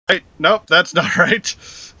Hey, nope, that's not right.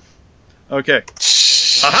 Okay.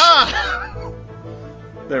 Aha!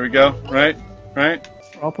 There we go. Right? Right?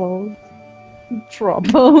 Tropos?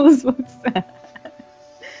 Tropos? What's that?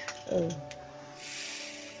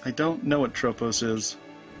 I don't know what Tropos is.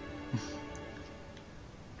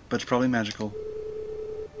 But it's probably magical.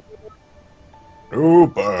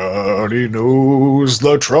 Nobody knows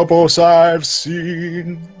the Tropos I've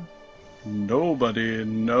seen. Nobody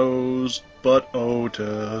knows but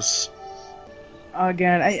Otis. Oh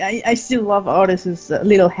god, I still love Otis's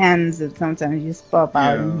little hands that sometimes just pop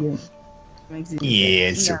out and you. Makes it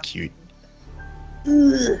It's so cute.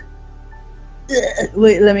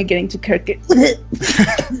 Wait, let me get into Kirk.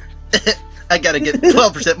 I gotta get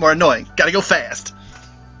 12% more annoying. Gotta go fast.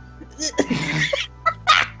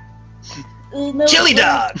 No, Chili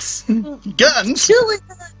dogs! Guns! Chili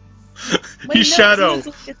dogs! He's Shadow. Like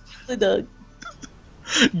a chili dog.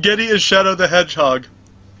 Getty is Shadow the Hedgehog.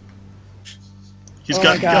 He's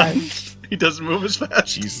got my God. guns. He doesn't move as fast.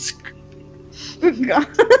 Jesus. God.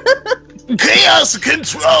 Chaos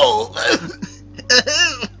control!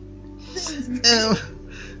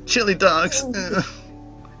 Chili dogs.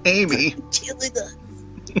 Amy. Chili dogs.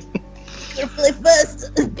 They're play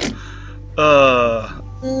fast.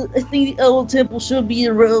 I think the old temple should be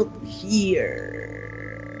around here.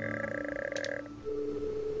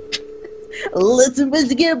 Let's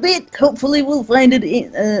investigate a bit. Hopefully we'll find an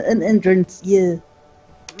entrance. Yeah.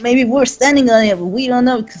 Maybe we're standing on it, but we don't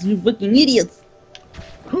know because we're fucking idiots.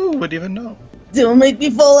 Who would even know? Don't make me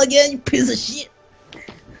fall again, you piece of shit.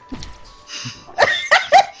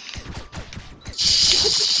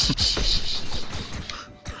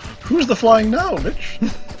 Who's the flying now, bitch?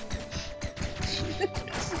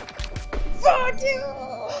 Fuck you!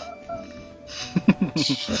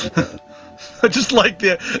 I just like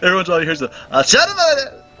everyone's all hears the shut up!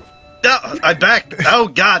 No, I backed. Oh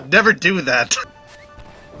God, never do that.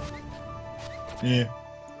 Yeah.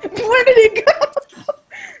 Where did he go?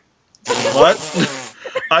 What?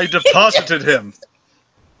 I deposited him.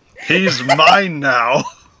 He's mine now.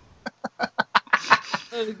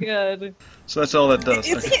 Oh god. So that's all that does.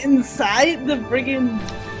 Is he inside the friggin'...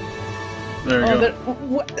 There you go.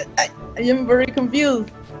 What? I am very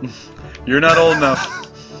confused. You're not old enough.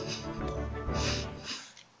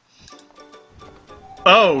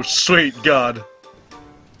 Oh, sweet God.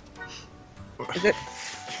 Is it...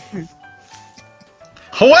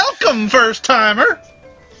 Welcome, first timer.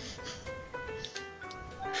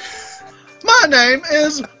 My name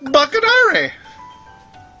is Buccanery.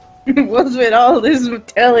 What's with all these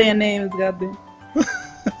Italian names, goddamn?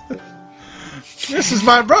 This is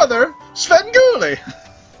my brother, Svengoolie.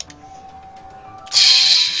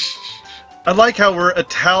 I like how we're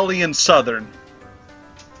Italian Southern.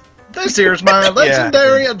 This here's my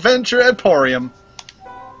legendary adventure emporium.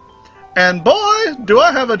 And boy, do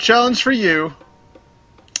I have a challenge for you.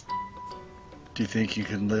 Do you think you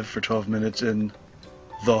can live for 12 minutes in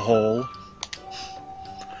the hole?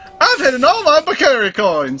 I've hidden all my Buccanery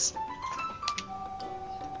coins.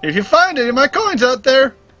 If you find any of my coins out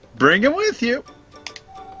there, bring them with you.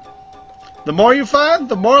 The more you find,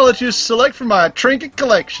 the more I'll let you select from my trinket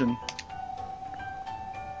collection.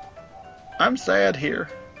 I'm sad here.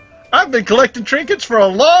 I've been collecting trinkets for a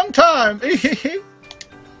long time.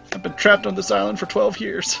 I've been trapped on this island for 12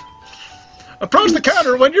 years. Approach the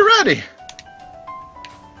counter when you're ready.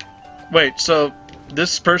 Wait, so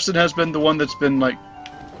this person has been the one that's been like...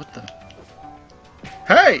 What the...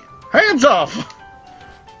 Hey! Hands off!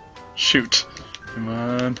 Shoot. Come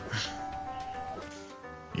on.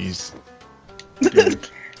 He's... Dude.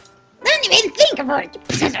 Don't even think about it,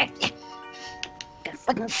 you gonna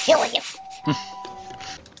fucking kill you.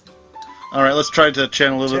 Alright, let's try to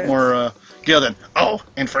channel a little bit more, Gail then. Oh,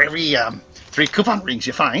 and for every, 3 coupon rings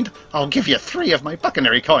you find, I'll give you 3 of my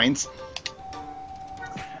Buccanery coins.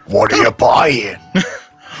 What are you buying?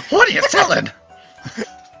 What are you selling?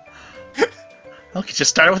 Look, you just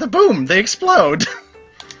started with a boom. They explode.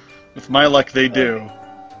 With my luck, they do.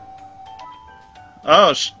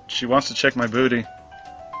 Oh, she wants to check my booty.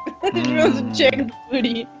 She wants to check the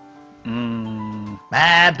booty.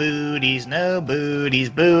 My booty's no booty's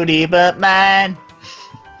booty but mine.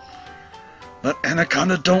 That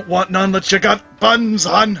anaconda don't want none that you got buns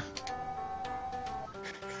on.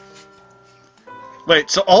 Wait,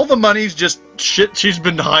 so all the money's just shit she's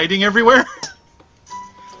been hiding everywhere?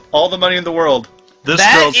 All the money in the world.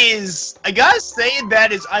 That is, I gotta say,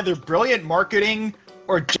 that is either brilliant marketing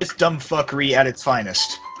or just dumb fuckery at its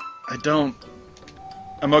finest. I'm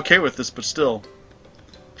okay with this, but still.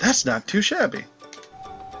 That's not too shabby.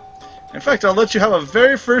 In fact, I'll let you have a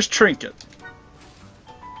very first trinket.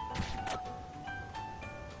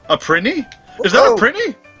 A Prinny? Is that a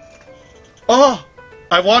Prinny? Oh,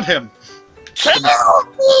 I want him.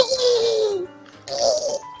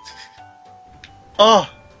 Oh,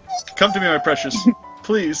 come to me, my precious.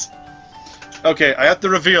 Please. Okay, I have to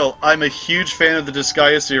reveal, I'm a huge fan of the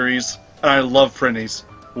Disgaea series, and I love Prinnies.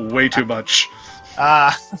 Way too much.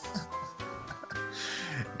 Ah.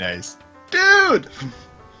 Nice. Dude!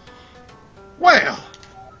 Well.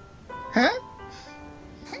 Huh?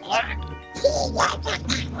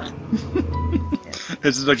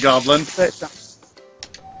 Is it a goblin?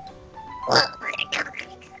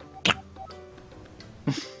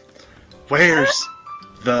 Where's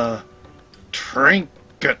the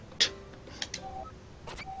trinket?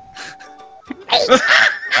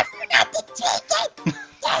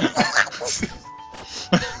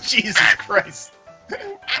 Jesus Christ.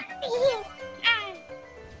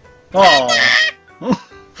 Oh.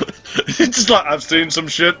 It's just like, I've seen some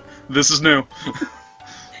shit. This is new.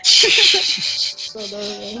 So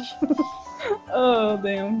adorable. Oh,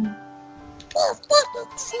 damn.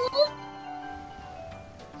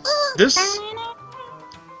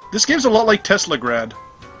 This game's a lot like Tesla Grad.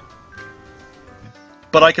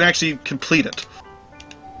 But I can actually complete it.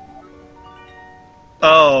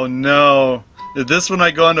 Oh no. Is this when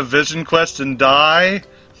I go on a vision quest and die?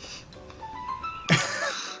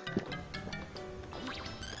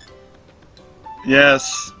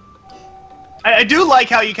 Yes. I do like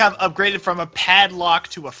how you kind of upgraded from a padlock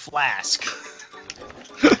to a flask.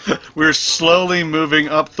 We're slowly moving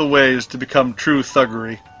up the ways to become true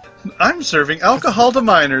thuggery. I'm serving alcohol to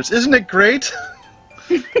minors. Isn't it great?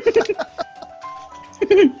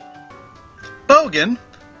 Bogan,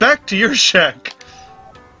 back to your shack.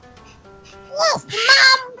 Yes,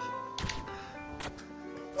 Mom!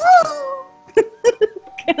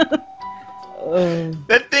 Woo!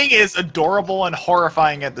 That thing is adorable and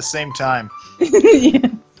horrifying at the same time. Yeah.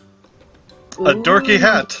 A dorky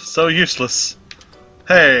hat, so useless.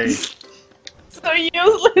 Hey, So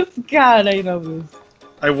useless. God, I love this.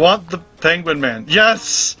 I want the Penguin Man.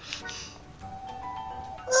 Yes!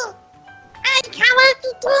 I cannot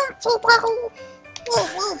talk to people.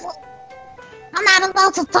 I'm not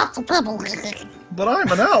allowed to talk to people. But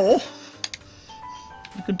I'm an owl.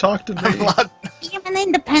 You can talk to I'm me. not... I'm an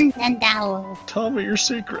independent owl. Tell me your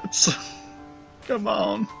secrets. Come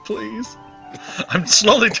on, please. I'm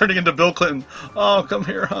slowly turning into Bill Clinton. Oh, come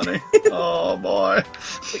here, honey. Oh, boy.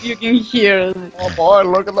 You can hear. Oh boy,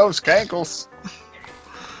 look at those cankles.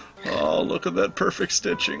 Oh, look at that perfect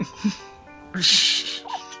stitching.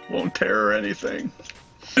 Won't tear or anything.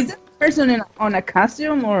 Is that person on a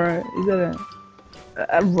costume or is it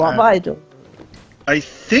a robot? I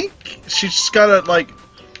think she's got a, like...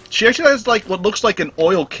 She actually has, like, what looks like an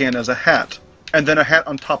oil can as a hat. And then a hat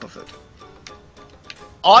on top of it.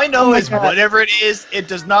 All I know Oh my is God. whatever it is, it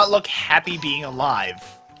does not look happy being alive.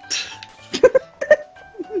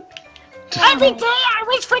 Every day I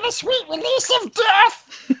wish for the sweet release of death.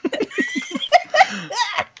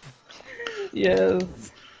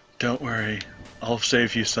 Yes. Don't worry. I'll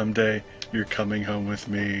save you someday. You're coming home with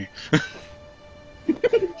me.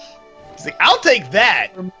 He's like, I'll take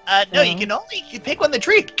that. No, you can only pick one the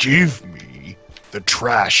tree. Give me the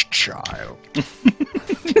trash child.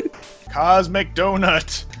 Cosmic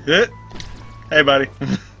donut. Hey, buddy.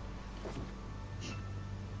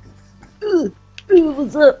 Ooh,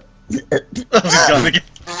 what's up? Oh, he's gone again.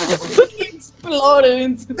 Fucking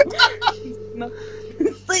exploded. No.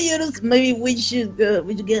 Serious, maybe we should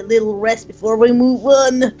get a little rest before we move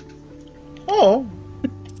on. Oh.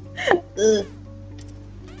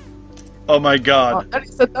 Oh my god. That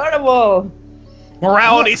is adorable.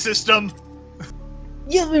 Morality system.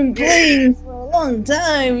 You've been playing for a long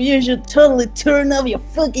time. You should totally turn off your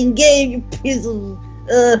fucking game, you piece of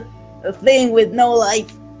a thing with no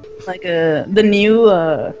life. Like the new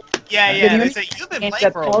Yeah, new they say you've been games playing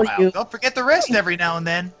that for a tell while. you- Don't forget the rest every now and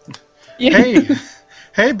then. Yeah. Hey.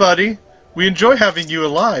 Hey, buddy. We enjoy having you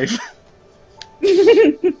alive.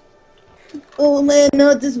 Oh man,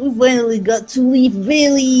 notice we finally got to leave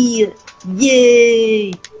Billy!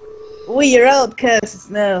 Yay! We are outcasts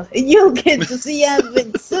now, and you'll get to see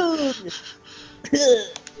Advent soon!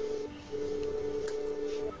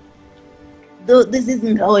 Though this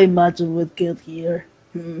isn't how I imagine we'd get here.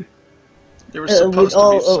 There was supposed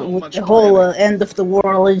to be so with much the whole planning. end of the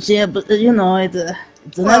world and shit, but you know, it's an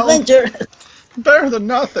Well- adventure! Better than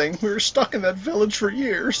nothing. We were stuck in that village for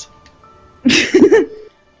years.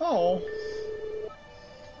 Oh.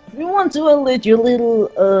 If you want to, I'll let you a little,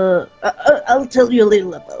 I'll tell you a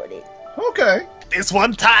little about it. Okay. This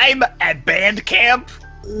one time at band camp.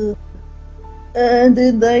 And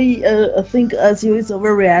then I think as he was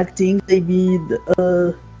overreacting, they made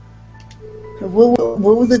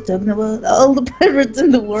What was it talking about? All the pirates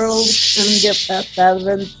in the world couldn't get past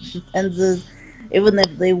Advent's defenses, even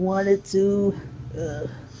if they wanted to.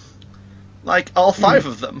 Like all 5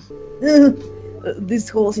 of them. This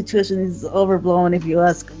whole situation is overblown, if you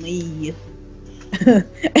ask me.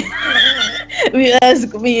 If you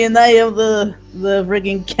ask me, and I am the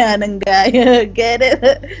freaking cannon guy. Get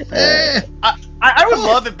it? I would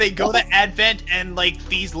love if they go to Advent and like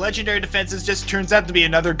these legendary defenses just turns out to be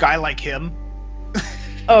another guy like him.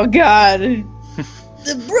 Oh God!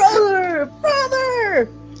 The brother.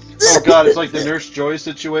 Oh God, it's like the Nurse Joy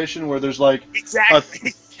situation where there's like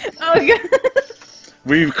Exactly. Oh God!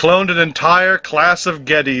 we've cloned an entire class of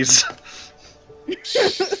Gettys.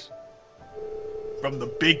 From the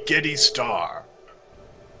big Getty star.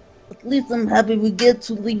 At least I'm happy we get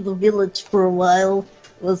to leave the village for a while.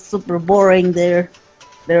 It was super boring there.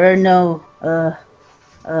 There are no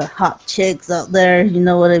hot chicks out there. You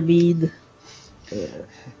know what I mean?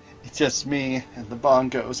 It's just me and the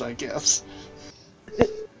bongos, I guess.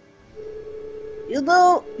 You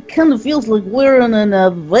know, it kind of feels like we're on an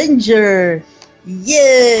adventure.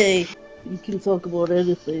 Yay! You can talk about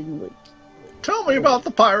anything. Like, Tell me about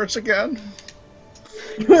the pirates again.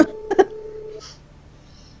 I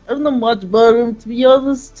don't know much about him, to be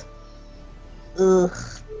honest. Ugh.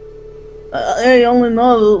 I only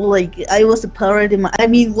know, like, I was a pirate in my... I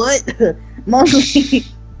mean, what? Mostly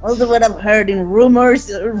what I've heard in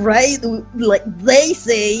rumors, right? Like, they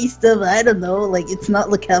say stuff, I don't know, like, it's not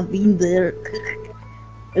like I've been there.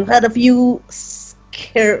 We've had a few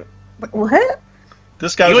scare... What?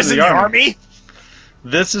 This guy He was in the army.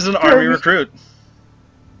 This is an army recruit.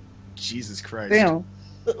 Jesus Christ. Damn.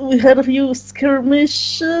 We had a few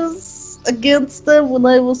skirmishes against them when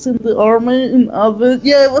I was in the army in Advent.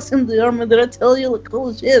 Yeah, I was in the army. Did I tell you? Like,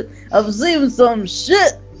 holy shit, I've seen some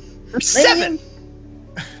shit. For 7.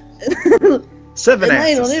 7 and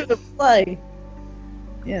I don't axes. even fly.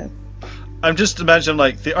 Yeah. I'm just imagining,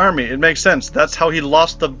 like, the army. It makes sense. That's how he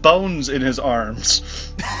lost the bones in his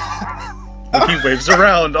arms. And he waves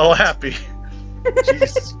around all happy.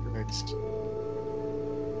 Jesus Christ.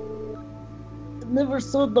 Never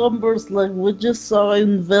saw numbers like we just saw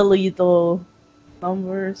in Valley though.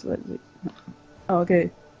 Numbers like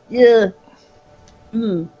okay. Yeah.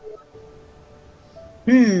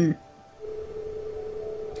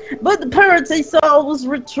 But the pirates I saw was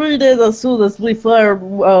retreated as soon as we fired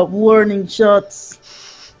warning shots.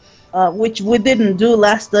 Which we didn't do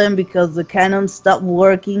last time because the cannon stopped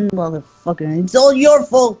working, motherfucker. It's all your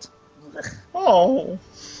fault! Oh.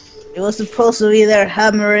 It was supposed to be there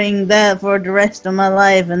hammering that for the rest of my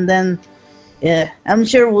life, and then, yeah, I'm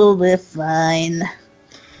sure we'll be fine.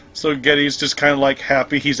 So Getty's just kind of like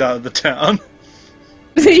happy he's out of the town.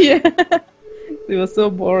 Yeah, it was so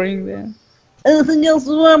boring there. Anything else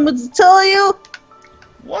you want me to tell you?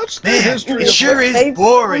 What's the Man, history it of sure is Gabe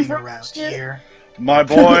boring from around shit? here. My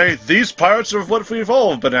boy, these pirates are what we've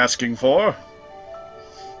all been asking for.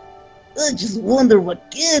 I just wonder what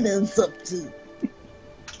Gannon's up to.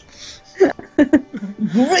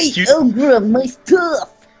 Great, I'll grab my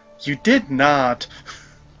stuff. You did not.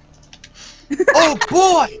 Oh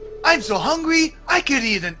boy! I'm so hungry, I could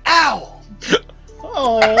eat an owl!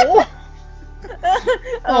 Oh.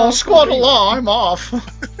 Oh, squaddle law, I'm off.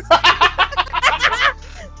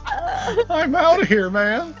 I'm out of here,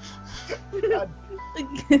 man.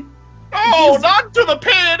 Oh, not to the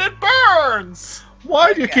pit and it burns!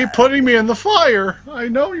 Why do you keep putting me in the fire? I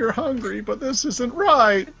know you're hungry, but this isn't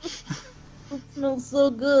right. It smells so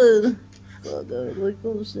good. So good, like,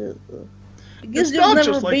 oh shit. I guess It's you've not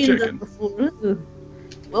never just like been there chicken. before.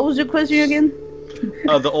 What was your question again?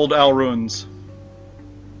 The old owl ruins.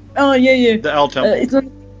 Oh, yeah. The owl temple.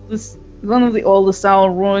 It's one of the oldest owl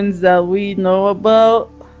ruins that we know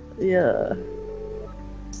about. Yeah.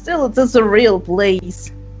 Still, it's a surreal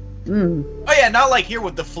place. Oh yeah, not like here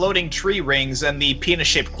with the floating tree rings and the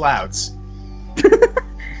penis-shaped clouds.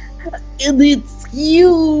 And it's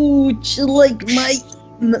huge, like my...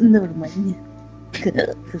 Never mind.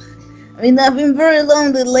 I mean, I've been very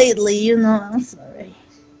lonely lately, you know, I'm sorry.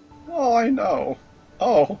 Oh, I know.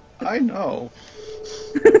 Oh, I know.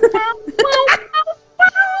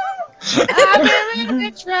 I'm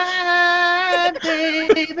really trying,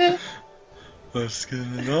 baby. What's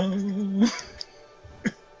going on?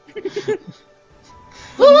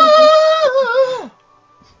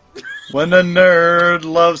 When a nerd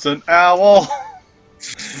loves an owl,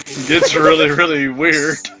 it gets really, really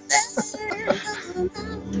weird. This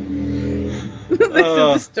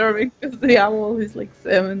is disturbing because the owl is like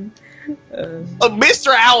 7.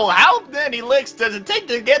 Mr. Owl, how many licks does it take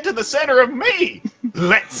to get to the center of me?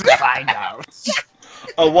 Let's find out.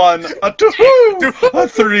 A 1, a 2, a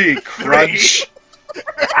 3, crunch.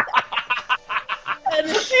 And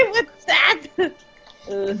what's that?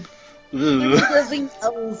 There was having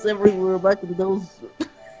owls everywhere back in those.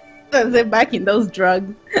 Back in those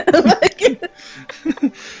drugs.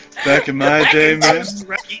 Back in my day, man. Those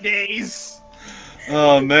druggy days.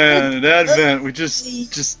 Oh man, in Advent we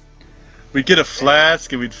we'd get a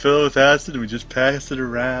flask and we'd fill it with acid and we'd just pass it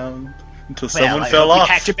around until someone fell off.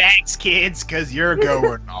 You packed your bags, kids, because you're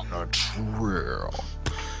going on a trail.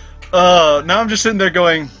 Now I'm just sitting there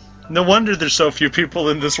going, no wonder there's so few people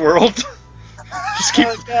in this world. Just keep.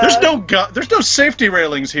 There's no safety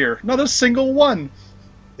railings here. Not a single one.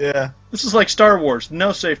 Yeah. This is like Star Wars.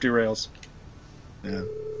 No safety rails. Yeah.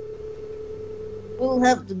 We'll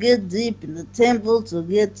have to get deep in the temple to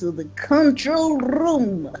get to the control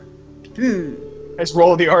room. Nice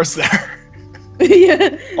roll of the R's there. Yeah.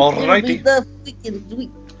 Alrighty.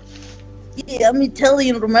 Yeah, I'm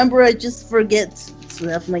Italian. Remember, I just forget to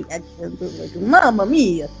have my accent. Like, Mamma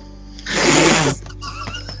mia.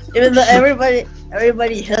 Even though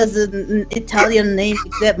everybody has an Italian name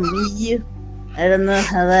except me. I don't know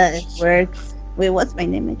how that works. Wait, what's my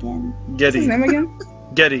name again? Getty. What's his name again?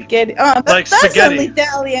 Getty. Getty. Oh, Like that's spaghetti.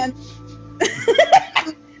 Italian.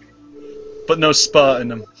 But no spa in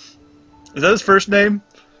them. Is that his first name?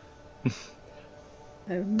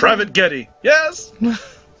 Private Getty. Yes.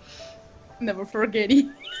 Never forget it.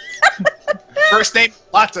 First name,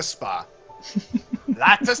 lots of spa.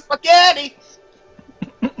 Lots of spaghetti.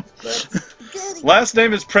 Last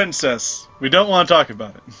name is Princess. We don't want to talk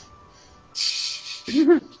about it.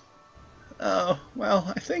 Oh,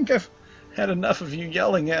 well, I think I've had enough of you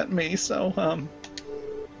yelling at me, so,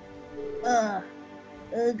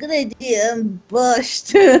 Good idea. I'm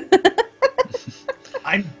bushed.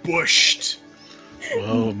 I'm bushed.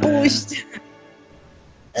 Whoa, man. Bushed.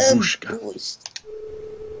 I'm Bushka. bushed.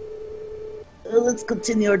 Let's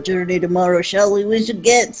continue our journey tomorrow, shall we? We should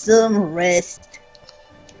get some rest.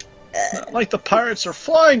 Not like the pirates are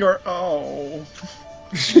flying or... Oh.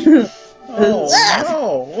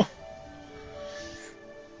 Oh,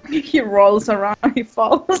 no. He rolls around, he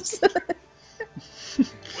falls.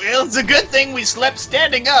 Well, it's a good thing we slept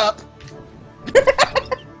standing up.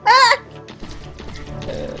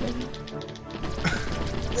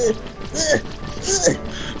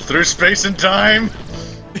 Through space and time.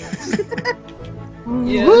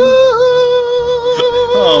 Yeah.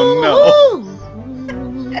 Oh, no.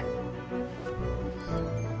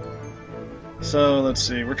 So, let's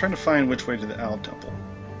see. We're trying to find which way to the Owl Temple.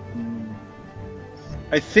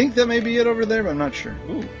 I think that may be it over there, but I'm not sure.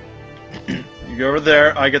 Ooh. You go over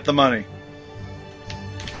there, I get the money.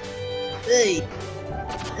 Hey,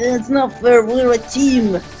 it's not fair. We're a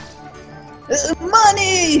team.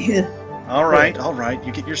 Money. All right.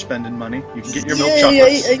 You get your spending money. You can get your milk Yeah,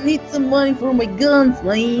 chocolates. I need some money for my guns,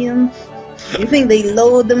 man. You think they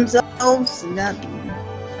load themselves? Not.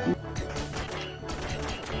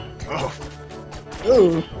 Oh,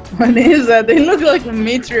 Oh, what is that? They look like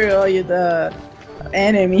Meteoroid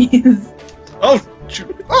enemies. Oh,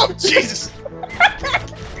 shoot. oh, Jesus!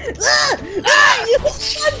 You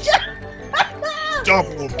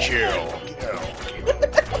Double kill.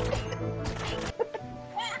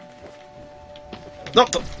 No,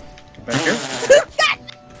 no. Back here.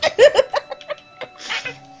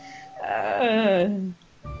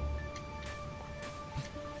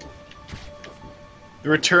 The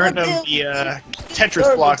return of the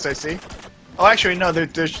Tetris blocks, I see. Oh, actually, no, they're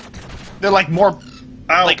like more,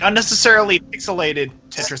 Ow. like unnecessarily pixelated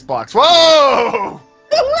Tetris blocks. Whoa!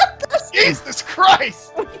 What the Jesus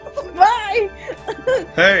Christ! Bye!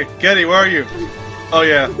 Hey, Getty, where are you? Oh,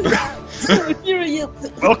 yeah. Here you.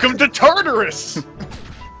 Welcome to Tartarus!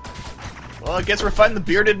 Well, I guess we're fighting the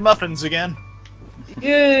bearded muffins again.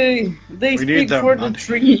 Yay! They We need speak them, for the man.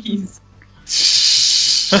 trees.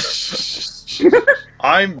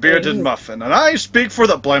 I'm Bearded Muffin, and I speak for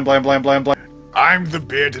the blam blam blam blam blam. I'm the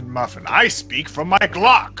bearded muffin. I speak from my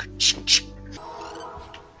Glock.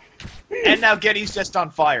 And now Getty's just on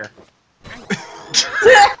fire.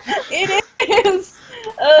 It is.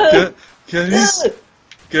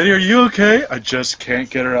 Getty, are you okay? I just can't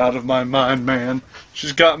get her out of my mind, man.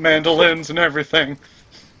 She's got mandolins and everything.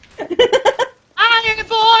 I hear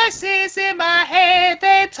voices in my head.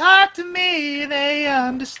 They talk to me. They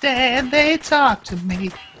understand. They talk to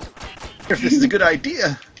me. If this is a good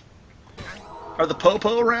idea. Are the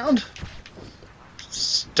Popo around?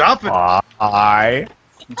 Stop it!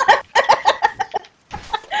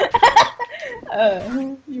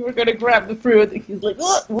 You were gonna grab the fruit. He's like,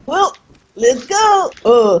 oh, well, let's go.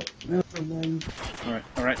 Oh, never mind.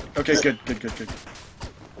 Alright. Okay, good.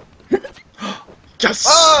 Yes!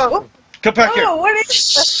 Oh! Come back here! Oh, what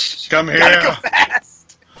is Come here! Gotta go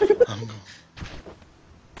fast!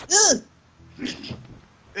 this?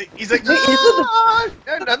 He's like, Wait, is it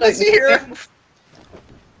the- nothing to see here.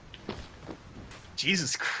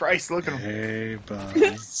 Jesus Christ, look at him. Hey,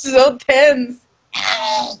 buddy. So tense.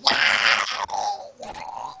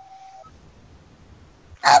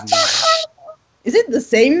 Is it the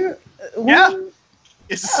same one? Yeah.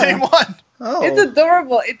 It's the same one. Oh. It's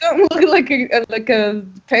adorable. It don't look like a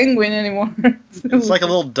penguin anymore. It's like a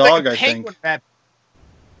little dog, I think. Penguin rabbit.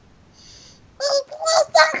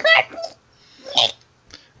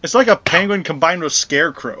 It's like a penguin combined with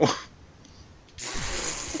scarecrow.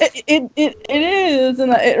 It is,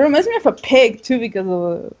 and it reminds me of a pig too because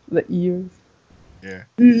of the ears. Yeah.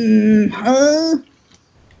 Huh?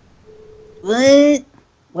 What?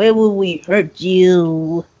 Where will we hurt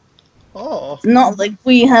you? Oh. It's not like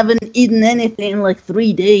we haven't eaten anything in like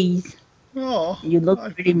 3 days. Oh. You look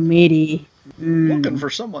I'm pretty meaty. looking for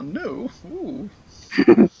someone new. Ooh.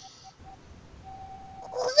 You're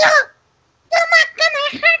not gonna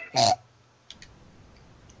hurt me.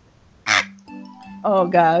 Oh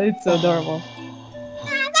god, it's so adorable.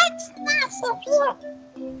 Yeah, that's nice of you.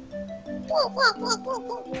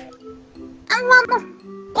 I want to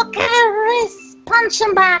Gaelrice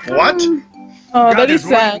punching back. What? Oh, God, that is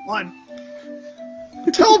there's more than sad. one.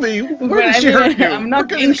 Tell me, where did I she mean, hurt you? I'm not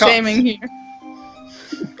We're king getting cops. shaming here.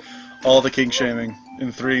 All the king shaming.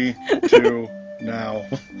 In 3, 2, now.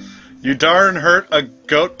 You darn hurt a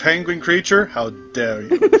goat penguin creature? How dare you?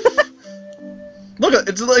 Look at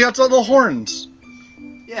it's got little horns.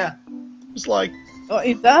 Yeah. It's like Oh,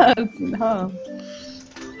 it does. Huh.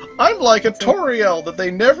 I'm like a Toriel that they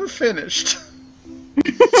never finished.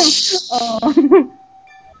 Oh.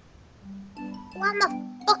 One of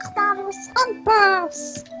Bucknar's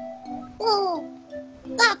hunters. Oh,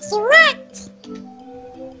 that's right.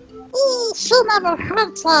 Oh, she never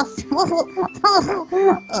hurts us.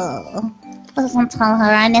 Oh, doesn't tell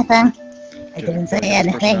her anything. I didn't say Get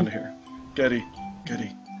this person out anything. of here. Getty. We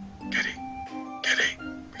gotta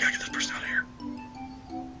get this person out of here.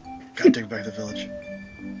 Gotta take back the village.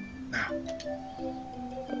 Now.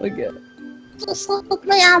 Okay. Just look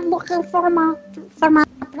me, I'm looking for my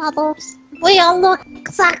brothers. We all look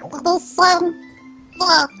exactly the same.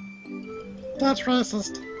 Oh, That's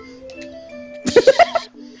racist.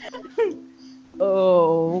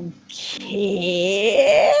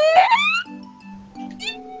 Okay.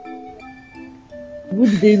 What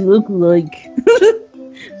do they look like? they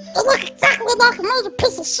look exactly like another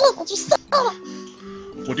piece of shit that you said.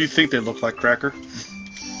 What do you think they look like, Cracker?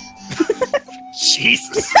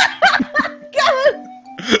 Jesus.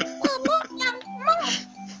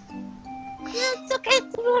 It's okay to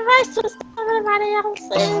be racist. Everybody else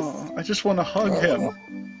is. Oh, I just want to hug him.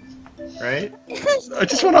 Right? I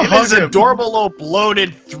just want to His hug him. adorable little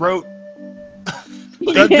bloated throat.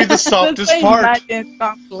 That'd be the softest part.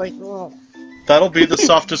 Like, oh. That'll be the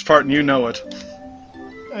softest part, and you know it.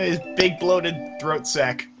 His big bloated throat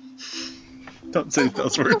sack. Don't say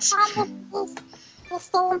those words.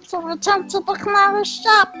 Just want to return to Bucknar's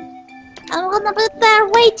shop. I'm gonna be there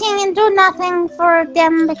waiting and do nothing for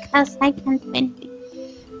them because I can't finish.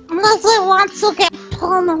 Unless I want to get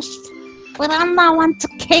punished. But I'm not one to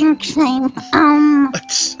king shame.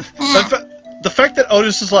 The fact that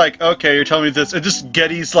Otis is like, okay, you're telling me this, and just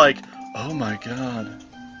Getty's like, oh my god.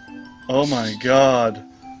 Oh my god.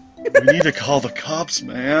 We need to call the cops,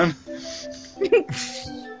 man.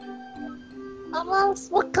 Or else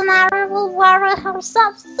Bucknar will worry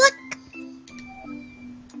herself sick.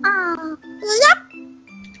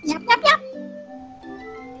 Yep.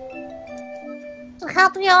 To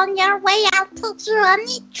help you on your way, I'll teach you a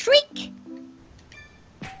neat trick.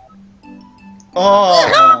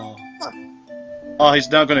 Oh. Oh, he's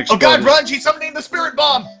now gonna Oh explode. god, run! She's summoning the spirit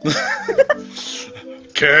bomb!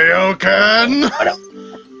 Kaioken!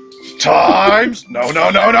 Times! No.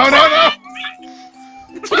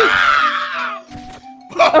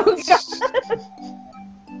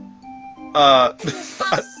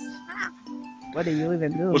 What do you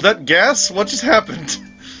even do? Was that gas? What just happened?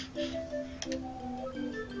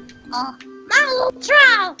 Oh, now we'll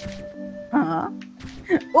try. Huh?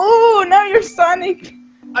 Oh, now you're Sonic.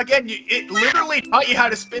 Again, it literally taught you how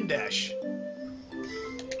to spin dash.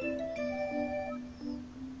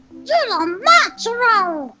 You're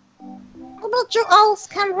unnatural. But you always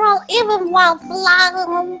can roll even while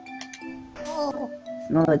flying. Oh. It's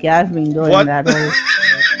not like I've been doing What? that whole...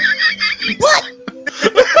 What?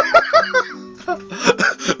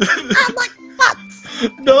 I'm like, what?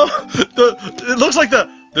 No, it looks like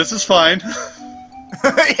this is fine.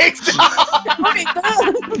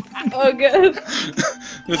 Oh, good.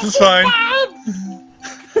 This is fine.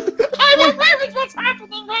 I'm aware of what's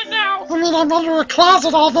happening right now. I mean, I'm under a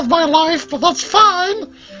closet all of my life, but that's fine.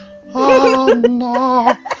 Oh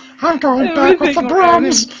no, I'm going back with the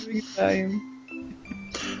brooms.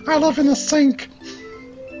 I live in the sink.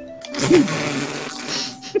 Did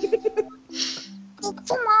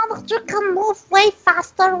you know that you can move way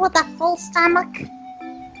faster with a full stomach?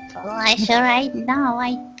 Oh, I know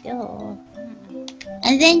I do.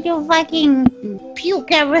 And then you fucking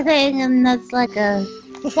puke everything, and that's like a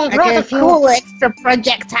cool extra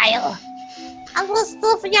projectile. I will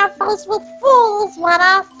stuff your face with fools, what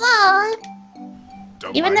I say.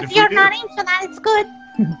 Even if you're not into that, it's good.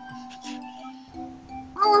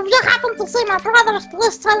 Well, if you happen to see my brothers,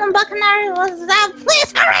 please tell them Buccaneer was out.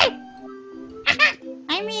 Please hurry!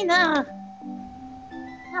 I mean,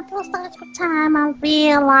 plus extra time, I'll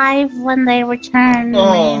be alive when they return.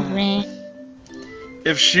 Oh. Maybe.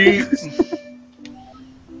 If she...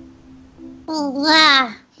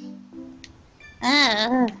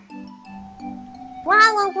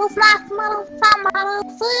 Well, it was nice meeting somebody.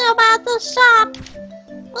 See you about the shop.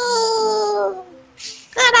 Ooh,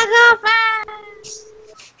 gotta go fast.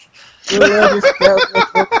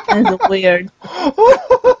 Kind of weird.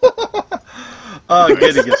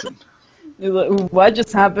 Getting it. What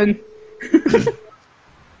just happened?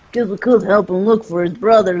 Because we could help him look for his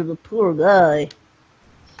brother, the poor guy.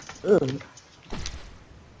 Ugh.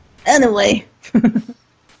 Anyway.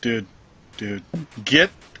 Dude, get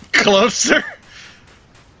closer.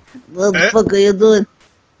 What the fuck are you doing?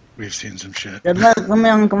 We've seen some shit. You're not me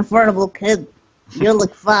uncomfortable, kid. You're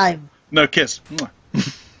like 5. No, kiss.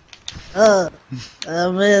 I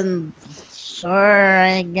mean, sure,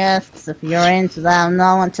 I guess, if you're into that.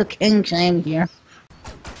 No one took king shame here.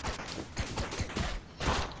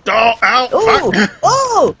 Oh, ow!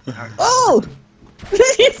 Oh! Fuck. Oh!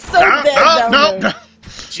 He's so dead down no. there.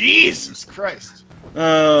 Jesus Christ.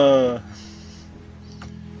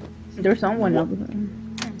 There's someone over there.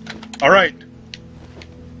 Alright.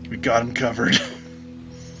 We got him covered.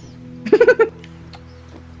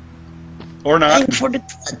 Or not. Aim for the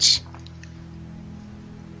touch.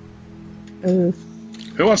 Who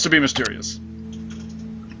wants to be mysterious?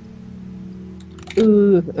 I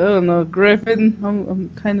don't know, Griffin. I'm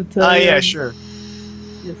kind of tired. Yeah, sure.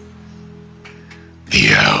 Yes.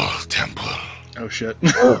 The Owl Temple. Oh shit.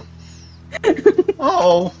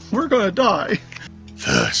 Oh, we're gonna die.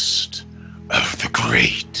 First of the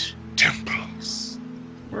great temples.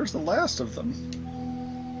 Where's the last of them?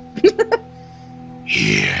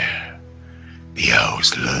 Here, the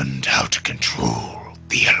owls learned how to control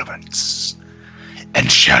the elements and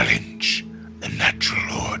challenge the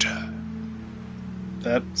natural order.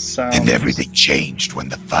 That sounds... And everything changed when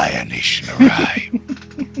the Fire Nation arrived.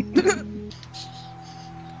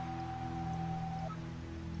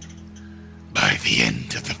 By the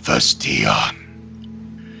end of the first Eon,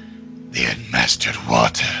 they had mastered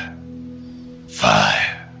water,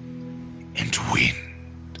 fire, and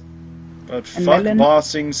wind. But fuck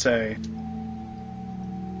bossing say.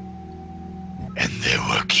 And their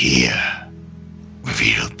work here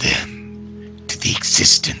revealed them to the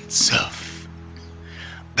existence of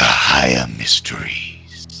the higher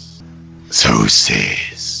mysteries. So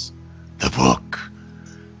says the book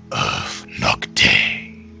of Nocte.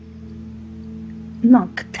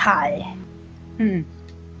 Noctai.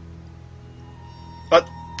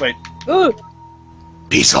 Wait. Ooh!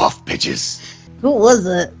 Peace off, bitches. Who was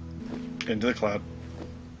it? Into the cloud.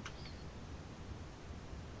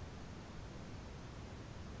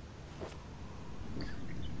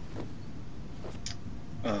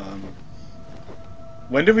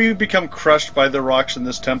 When do we become crushed by the rocks in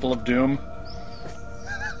this Temple of Doom?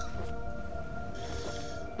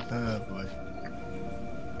 Oh boy.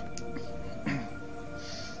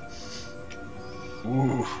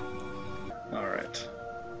 Ooh. Alright.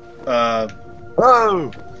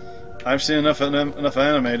 Whoa! I've seen enough anime to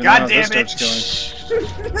know God how damn this it! starts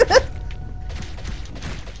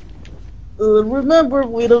going. Remember,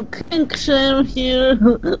 we don't kink shame here.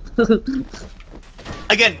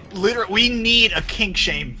 Again, literally, we need a kink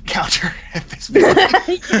shame counter at this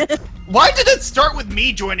point. Why did it start with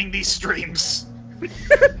me joining these streams?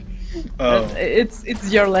 Oh.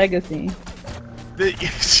 It's your legacy.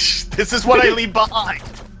 This is what I leave behind.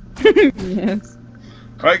 Yes.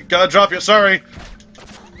 Alright, gotta drop you, sorry.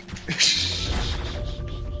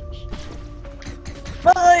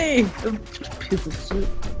 Bye! Piece of shit.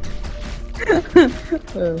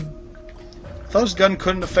 Thought his gun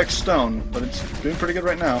couldn't affect stone, but it's doing pretty good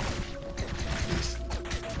right now.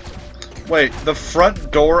 Wait, the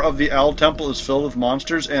front door of the Owl Temple is filled with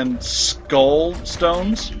monsters and skull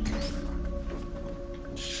stones?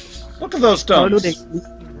 Look at those stones. They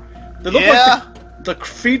look like the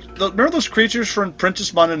feet. Remember those creatures from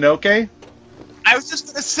Princess Mononoke? I was just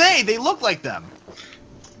gonna say, they look like them.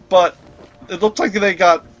 But it looked like they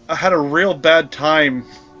had a real bad time.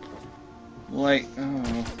 Like,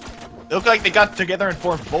 oh. They look like they got together and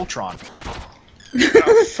formed Voltron.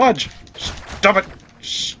 Oh, fudge! Stop it!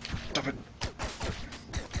 Stop it!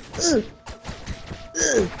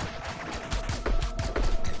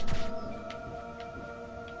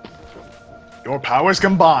 Your powers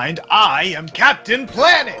combined, I am Captain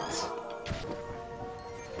Planet!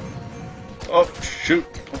 Oh, shoot.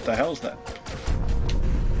 What the hell is that?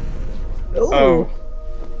 Ooh. Oh.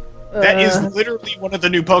 That is literally one of the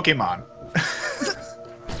new Pokemon.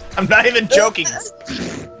 I'm not even joking.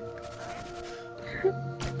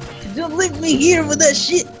 Don't leave me here with that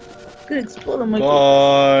shit. Could explode on my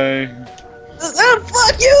Bye. Oh,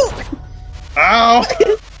 fuck you! Ow!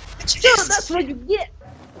 No, that's what you get.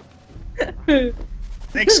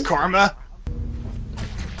 Thanks, Karma.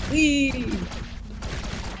 Whee.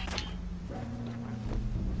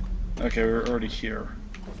 Okay, we're already here.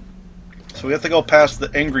 So we have to go past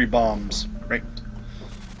the angry bombs, right?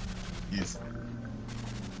 Yes.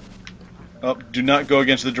 Oh, do not go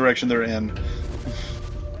against the direction they're in.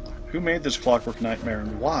 Who made this clockwork nightmare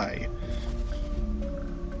and why?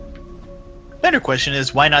 Better question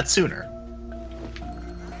is, why not sooner?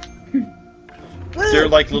 They're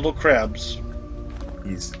like little crabs.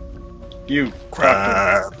 Yes. You.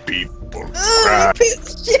 Crab people. Oh, Crab. you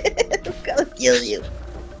piece of shit! I'm gonna kill you.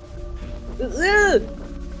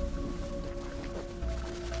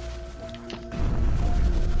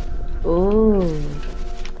 Oh.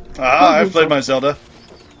 Ah, I've played my Zelda.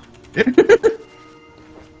 Do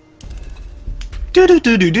do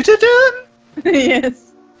do do do do do. Yes.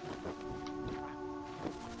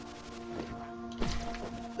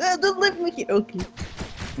 Don't leave me here. Okay.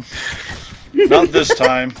 Not this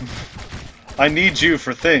time. I need you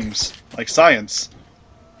for things, like science.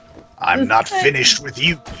 I'm not finished with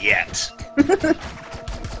you yet.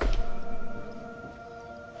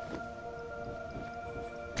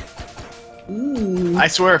 Ooh. I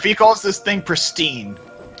swear, if he calls this thing pristine...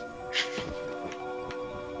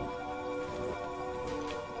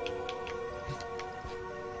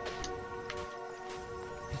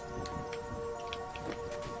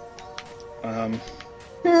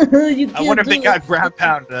 You I wonder if they can't got ground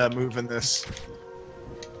pound move in this.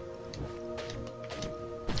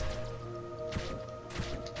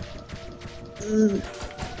 do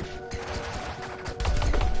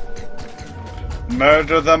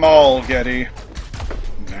Murder them all, Getty.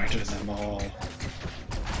 Murder them all.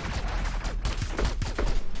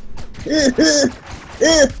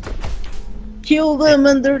 Kill them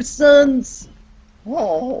and their sons.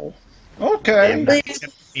 Oh, okay. Damn,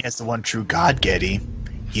 he has the one true God, Getty.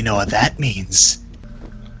 You know what that means.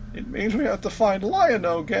 It means we have to find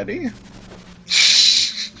Lion-O, Getty.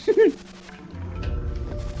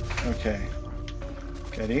 Okay.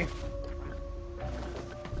 Getty?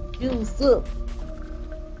 Kill some.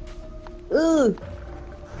 Oh,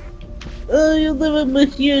 you live in my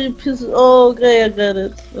here, you piece of... Oh, okay, I got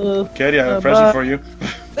it. Getty, I have a present for you.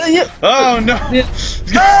 Yeah. Oh, no! Yeah.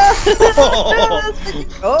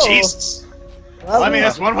 Oh. Jesus. Well, I mean,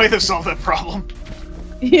 that's one way to solve that problem.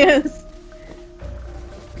 Yes.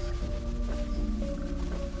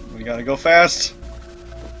 We gotta go fast.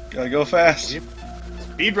 Gotta go fast. Yep.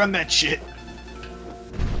 Speedrun that shit.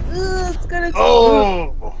 It's gonna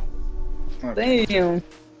Oh! Damn.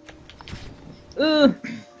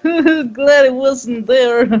 Glad it wasn't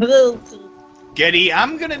there. Getty,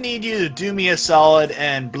 I'm gonna need you to do me a solid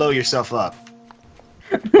and blow yourself up.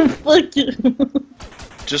 Fuck you.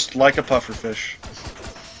 Just like a pufferfish.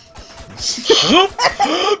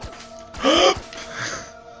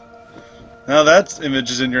 Now that's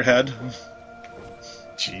images in your head.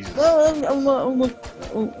 Jesus. No, I'm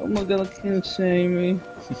not gonna king shame me.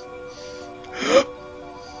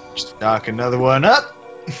 Just knock another one up.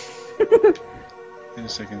 Wait a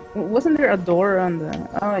second. Wasn't there a door on the?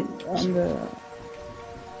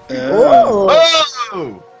 Oh!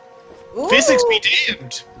 Ooh. Physics be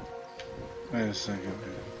damned. Wait a second.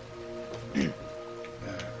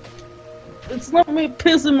 It's not me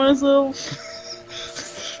pissing myself.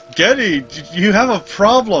 Getty, you have a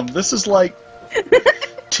problem. This is like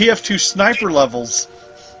TF2 sniper levels.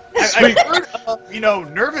 I've heard of,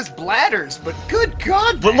 nervous bladders, but good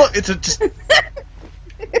God. But look,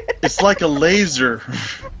 it's like a laser.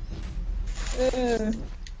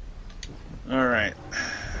 Alright.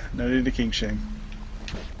 No need to king shame.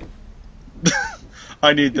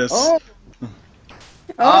 I need this. Oh.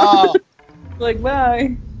 Oh. Like,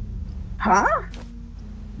 bye. Huh?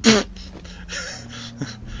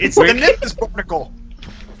 It's the Nimbus particle.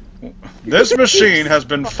 This machine has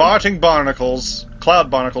been farting barnacles,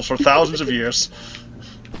 cloud barnacles, for thousands of years.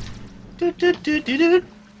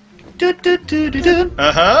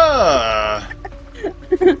 Aha!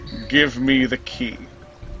 Give me the key.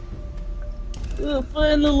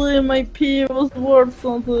 Finally, my pee was worth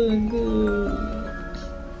something good.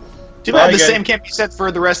 Too bad the Again. same can't be said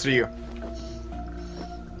for the rest of you.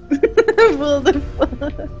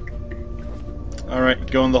 Motherfucker.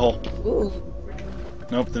 Alright, go in the hole. Ooh.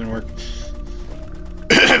 Nope, didn't work.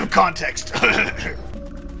 Context.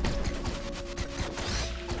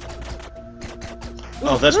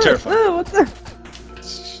 Oh, that's terrifying. What the?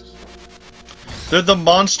 They're the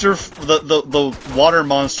monster, the water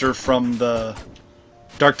monster from the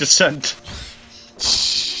Dark Descent.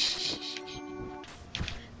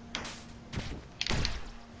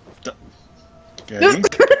 Okay.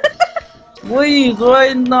 Please,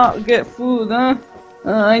 why not get food, huh?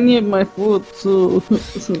 I need my food too.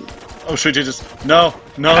 Oh, sweet Jesus. No,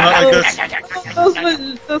 no, not like this.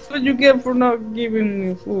 That's what you get for not giving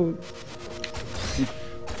me food.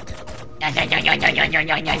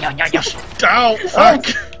 Ow, fuck!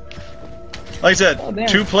 Like I said, Oh, damn.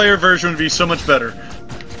 2-player version would be so much better.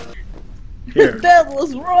 Here. That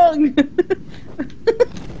was wrong.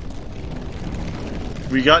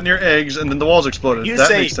 We got near eggs, and then the walls exploded. You that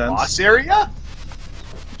say makes sense. boss area?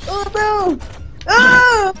 Oh no!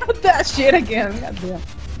 Ah! That shit again. Goddamn.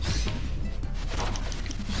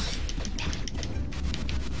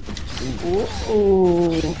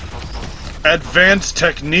 Ooh. Advanced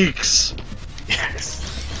techniques. Yes.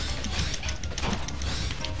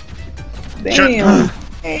 Damn.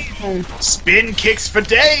 Damn. Spin kicks for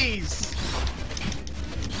days.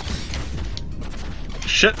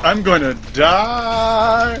 Shit, I'm going to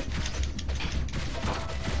die.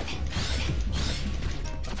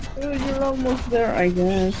 Oh, you're almost there, I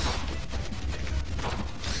guess.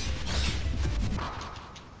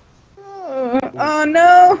 Oh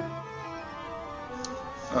no!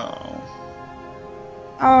 Oh.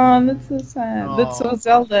 Oh, that's so sad. Oh. That's so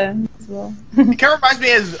Zelda as well. It kind of reminds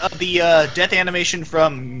me of the death animation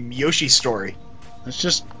from Yoshi's Story. Let's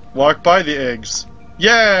just walk by the eggs.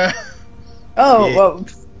 Yeah! Oh, Yeah. well,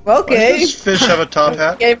 okay. Does this fish have a top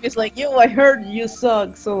hat? Gabe is like, yo, I heard you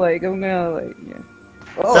suck, so like, I'm gonna like, yeah.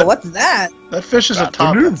 Oh, That- what's that? That fish is a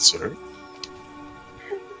top hat. sir.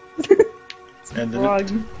 And then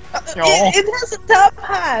Frog. Aw. It has a top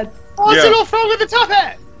hat. Oh, it's Yeah. a little frog with a top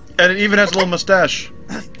hat. and it even has a little mustache.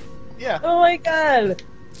 Yeah. Oh my god.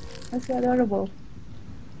 That's adorable.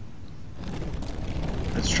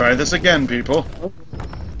 Let's try this again, people.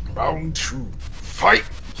 Round 2. Fight.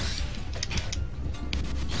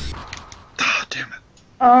 Ah, damn it.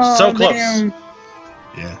 Oh, So close. damn.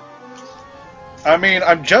 Yeah. I mean,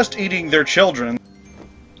 I'm just eating their children.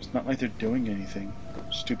 It's not like they're doing anything.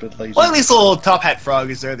 Stupid lazy. Well, at least the little top hat frog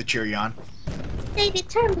is there to cheer you on. Stay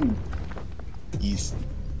determined. He's.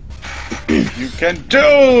 You can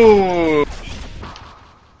do!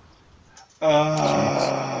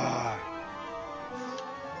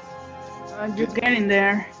 You're getting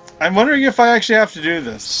there. I'm wondering if I actually have to do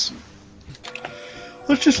this.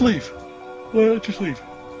 Let's just leave. Let's just leave.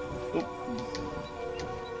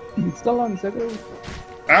 Still on second.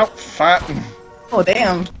 Ow, fat. Oh,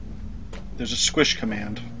 damn. There's a squish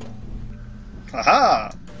command.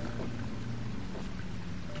 Aha!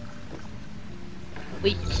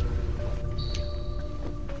 Wait.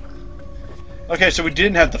 Okay, so we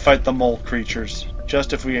didn't have to fight the mole creatures,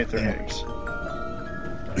 just if we ate their eggs.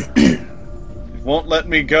 It won't let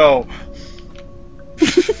me go.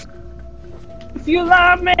 If you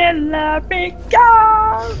love me,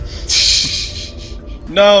 go!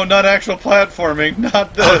 No, not actual platforming,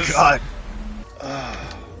 not this. Oh god.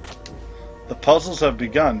 The puzzles have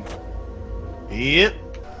begun. Yep.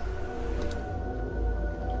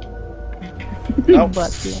 Nope.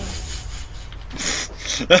 But, yeah.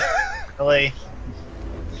 Really?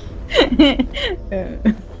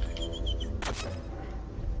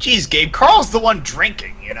 Jeez, Gabe, Carl's the one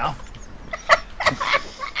drinking, you know?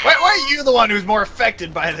 Why are you the one who's more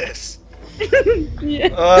affected by this?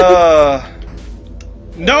 Yeah.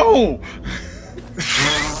 No!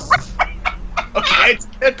 Okay,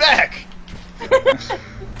 get back!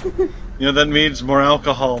 You know, that means more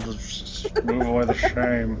alcohol to just move away the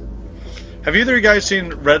shame. Have either of you guys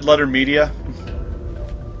seen Red Letter Media?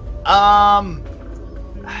 I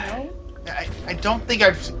don't think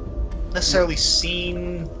I've necessarily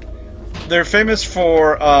seen... They're famous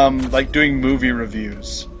for, like, doing movie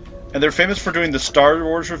reviews. And they're famous for doing the Star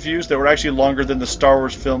Wars reviews that were actually longer than the Star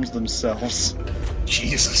Wars films themselves.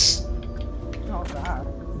 Jesus. Oh god.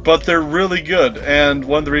 But they're really good, and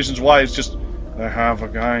one of the reasons why is just, I have a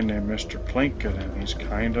guy named Mr. Plinkett, and he's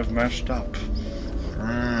kind of messed up.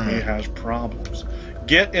 He has problems.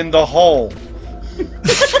 Get in the hole!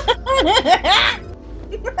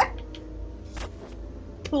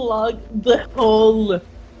 Plug the hole.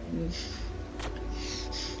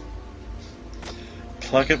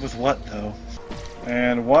 Plug it with what, though?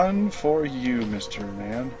 And one for you, Mr.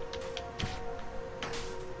 Man.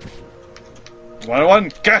 101,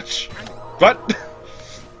 catch! What?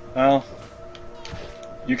 Well,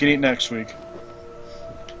 you can eat next week.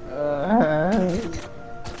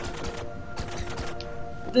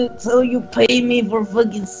 That's how you pay me for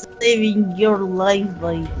fucking saving your life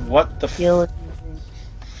by What the killing me.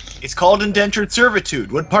 It's called indentured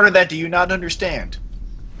servitude. What part of that do you not understand?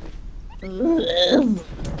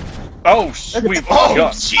 Oh, sweet Oh,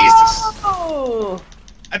 God. Jesus! Oh!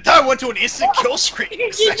 I thought I went to an instant kill screen. You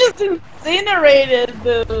just incinerated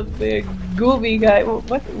the Gooby guy.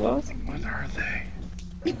 What was it? What are they?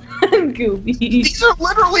 Gooby. These are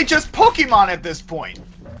literally just Pokemon at this point.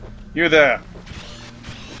 You there.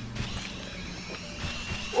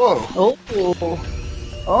 Whoa. Oh.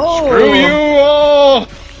 Oh. Screw you all!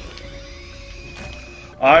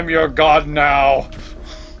 I'm your god now.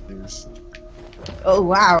 Oh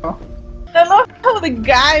wow. I love how the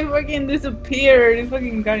guy fucking disappeared. He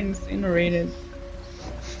fucking got incinerated.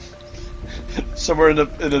 Somewhere in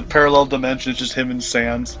a parallel dimension, it's just him and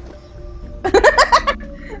Sans.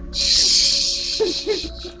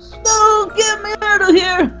 No, get me out of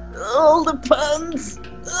here! All the puns.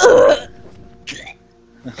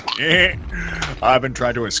 I've been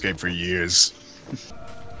trying to escape for years.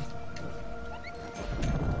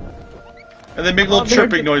 And they make little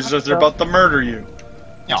chirping noises as they're about to murder you.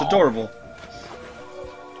 It's Aw. adorable.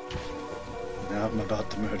 Now I'm about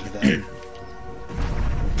to murder them.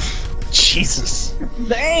 Jesus.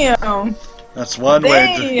 Damn. That's one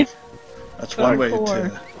way Damn. to. That's one way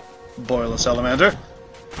Hardcore. to boil a salamander.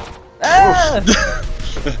 Ah.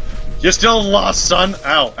 You're still lost, son.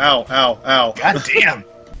 Ow! Ow! Ow! Ow! God damn.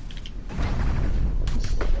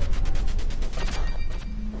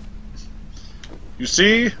 You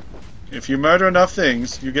see, if you murder enough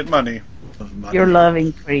things, you get money. Your love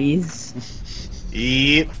increase.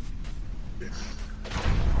 Yep.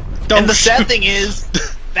 Don't And the sad shoot. thing is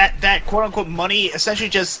that quote unquote money essentially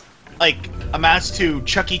just like amounts to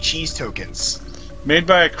Chuck E. Cheese tokens. Made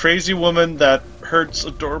by a crazy woman that hurts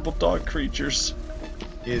adorable dog creatures.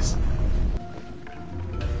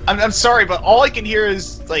 I'm sorry, but all I can hear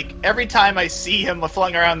is like every time I see him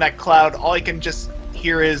flying around that cloud, all I can just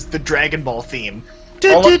hear is the Dragon Ball theme.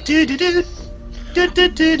 I'm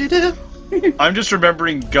just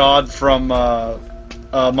remembering God from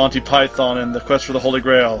Monty Python and the Quest for the Holy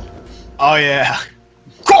Grail. Oh yeah.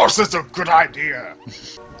 Of course, it's a good idea.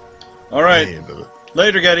 All right,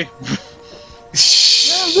 later, Getty.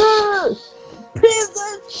 Piece of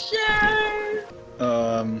shit.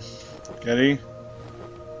 Getty.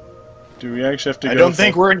 Do we actually have to go? I don't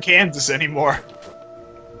think we're in Kansas anymore.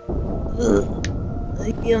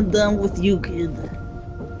 I am done with you, kid.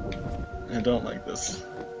 I don't like this.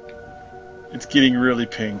 It's getting really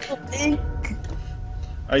pink.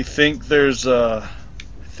 I think there's a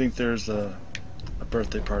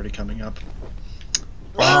birthday party coming up.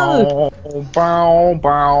 Bow, bow,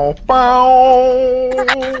 bow,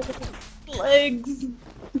 bow. Legs.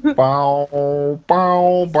 Bow,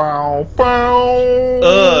 bow, bow,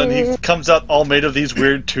 bow. And he comes out all made of these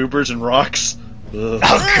weird tubers and rocks. Ugh.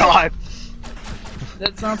 Oh god.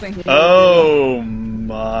 That's something. Oh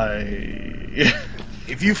my.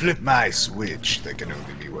 If you flip my switch, there can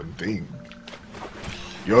only be one thing.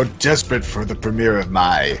 You're desperate for the premiere of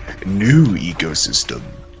my new ecosystem.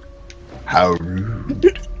 How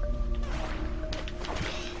rude.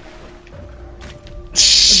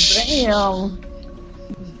 Damn.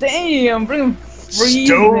 Damn, bring him free.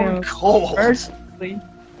 Stone cold. Mercifully.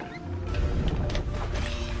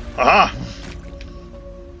 Ah.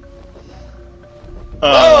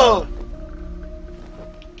 Oh!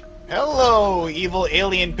 Hello, evil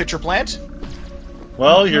alien pitcher plant.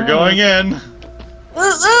 Well, you're going in.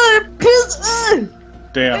 Piss! I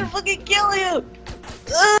Damn. fucking kill you!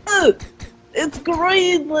 It's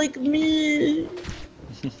green like me.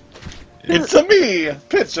 It's a me,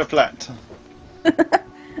 Pitcher Plant.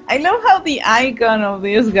 I love how the icon of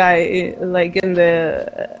this guy, like in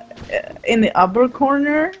the upper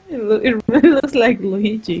corner, it really looks like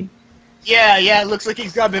Luigi. Yeah, it looks like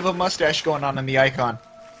he's got a bit of a mustache going on in the icon.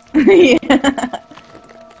 Yeah.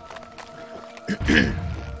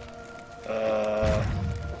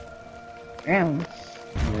 Damn.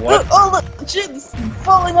 What? Oh, look, shit's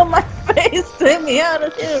falling on my face. Take me out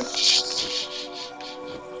of here.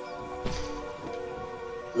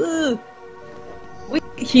 Ugh. Wait,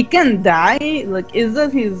 he can die? Like, is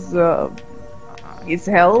that his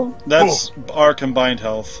health? That's our combined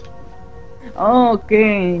health. Oh,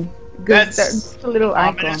 okay. Good. That's a little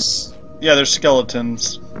icon. ominous. Yeah, they're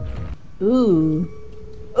skeletons. Ooh.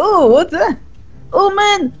 Oh, what's that? Oh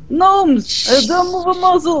man, gnomes! Don't move a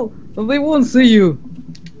muscle! They won't see you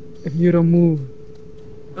if you don't move.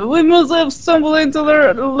 We must have stumbled into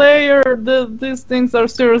their lair. These things are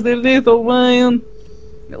seriously lethal, man.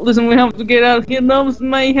 Listen, we have to get out here. Gnomes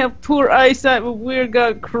may have poor eyesight, but we've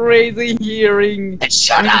got crazy hearing.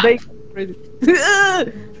 Shut up! Crazy.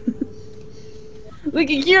 We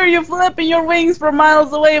can hear you flapping your wings from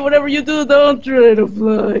miles away. Whatever you do, don't try to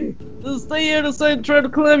fly. Just stay here and try to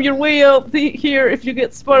climb your way out here. If you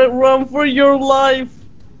get spotted, run for your life.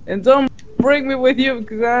 And don't bring me with you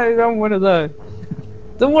because I don't want to die.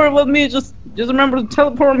 Don't worry about me. Just remember to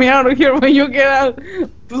teleport me out of here when you get out.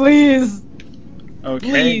 Please. Okay,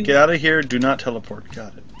 Please. get out of here. Do not teleport.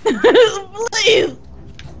 Got it. Please.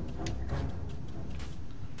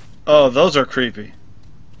 Oh, those are creepy.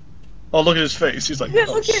 Oh, look at his face. He's like, Yeah,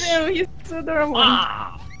 oh, look at him. He's so adorable.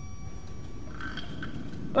 Ah.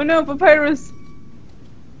 Oh no, Papyrus.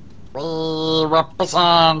 We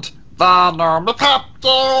represent the Normal Pop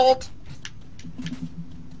Guild.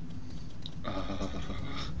 I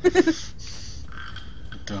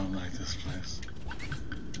don't like this place.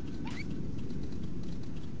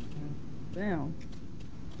 Damn.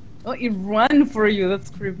 Oh, he run for you. That's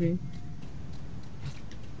creepy.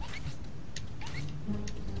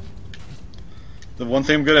 The one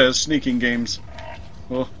thing I'm good at is sneaking games.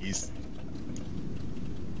 Oh, He's.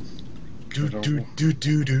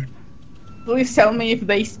 Do. Please tell me if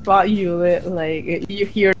they spot you, like you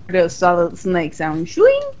hear the solid snake sound.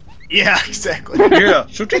 Shooing. Yeah, exactly. yeah,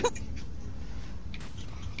 shooting.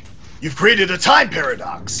 You've created a time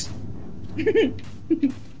paradox.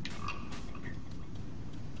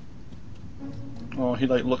 Oh, he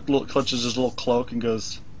like clutches his little cloak and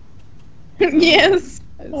goes. Yes.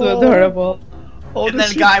 It's so Oh. adorable. Oh, And this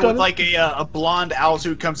then a guy shit's with done like a blonde owl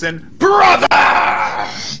suit comes in. Brother!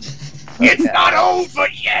 It's not over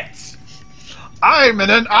yet! I'm in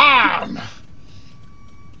an arm.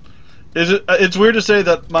 Is it? It's weird to say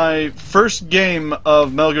that my first game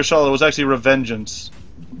of Metal Gear Solid was actually Revengeance.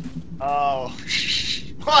 Oh.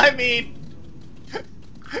 Well, I mean,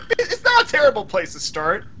 it's not a terrible place to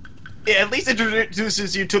start. It at least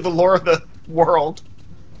introduces you to the lore of the world.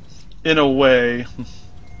 In a way.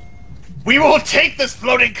 We will take this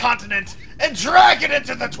floating continent and drag it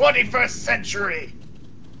into the 21st century!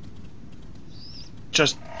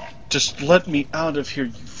 Just let me out of here,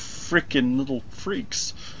 you freaking little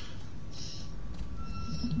freaks.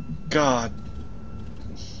 God.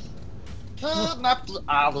 Kidnap the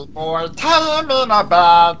Owlboy, tie him in a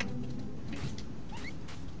bag.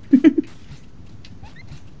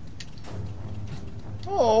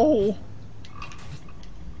 Oh.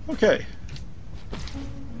 Okay.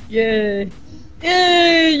 Yay!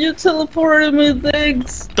 Yay! You teleported me,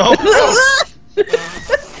 thanks. Oh.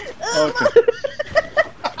 Okay.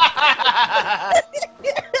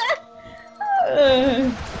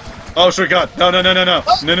 Oh, sure, God. No.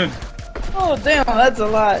 Oh damn, that's a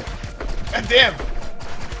lot. God damn!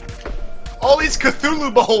 All these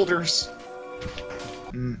Cthulhu beholders!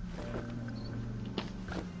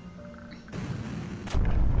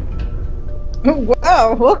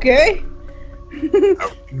 Wow. Okay. How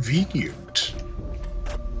convenient.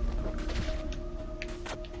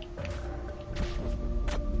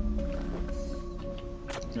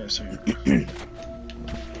 Yeah, so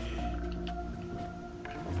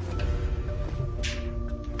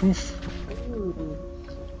Poof.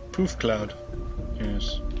 Poof cloud.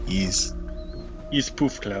 Yes. Is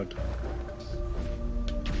poof cloud.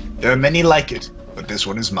 There are many like it, but this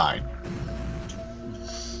one is mine.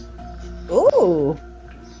 Ooh.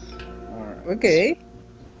 Okay.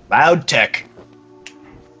 Loud tech.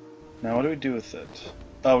 Now what do we do with it?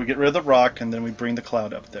 Oh, we get rid of the rock and then we bring the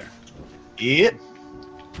cloud up there. It.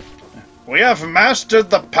 We have mastered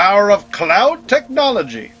the power of cloud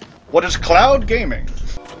technology. What is cloud gaming?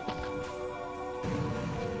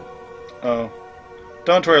 Oh.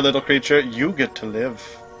 Don't worry, little creature. You get to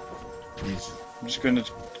live. I'm just going to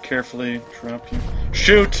carefully drop you.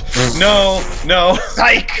 Shoot! No!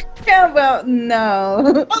 Psych! How about no?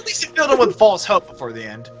 Well, at least you filled it with false hope before the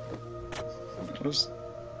end.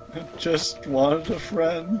 I just wanted a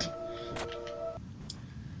friend.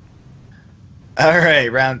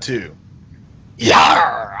 Alright, round 2.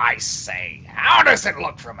 Yarr, I say. How does it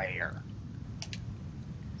look from here?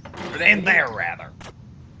 But in there, rather.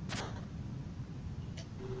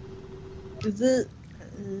 Is it?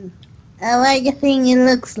 I like the thing it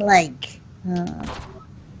looks like.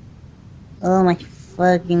 Oh my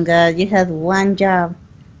fucking god! You had one job.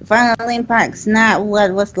 The final impact's not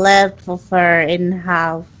what was left of her in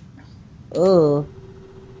half. Oh,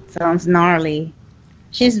 sounds gnarly.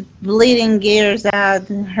 She's bleeding gears out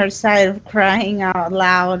her side of crying out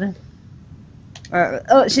loud.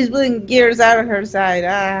 She's bleeding gears out of her side.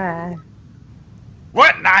 Ah.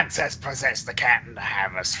 What nonsense possessed the captain to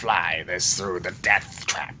have us fly this through the death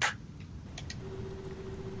trap?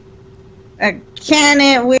 Can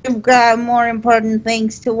it? We've got more important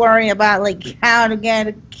things to worry about, like how to get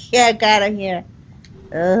a kick out of here.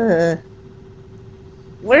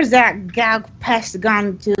 Where's that gal pest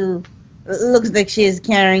gone to? It looks like she's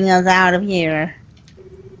carrying us out of here.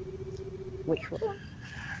 Wait, what?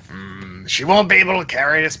 She won't be able to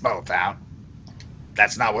carry us both out.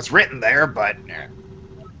 That's not what's written there, but...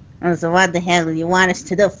 Oh, so what the hell do you want us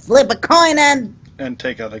to do? Flip a coin and... And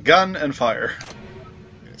take out a gun and fire.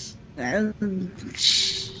 There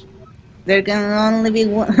can only be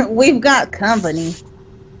one. We've got company.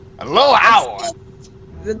 Hello, Owl!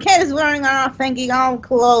 The kid is wearing our thinking old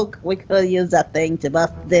cloak. We could use that thing to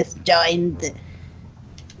bust this joint.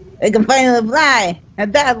 We can finally fly,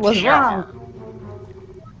 and that was wrong.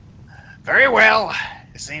 Very well.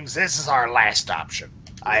 It seems this is our last option.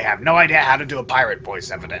 I have no idea how to do a pirate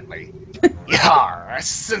voice, evidently. Yar,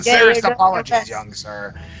 sincerest apologies, young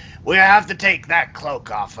sir. We have to take that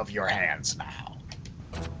cloak off of your hands now.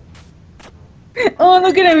 Oh,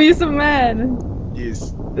 look at him, he's so mad.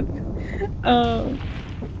 Yes. Oh.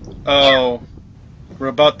 Oh. We're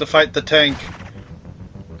about to fight the tank.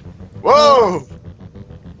 Whoa!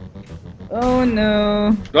 Oh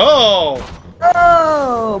no. Oh!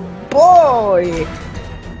 Oh boy!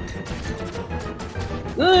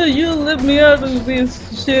 You let me out of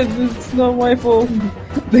this shit. It's not my fault.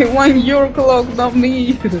 They want your cloak, not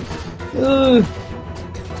me. Phew!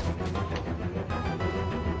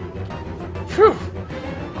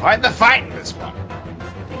 Quite the fight in this one.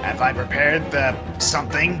 Have I prepared the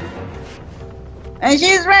something? And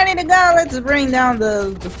she's ready to go. Let's bring down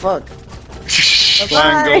the fuck.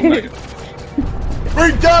 Flying gold nugget.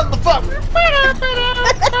 Bring down the fuck!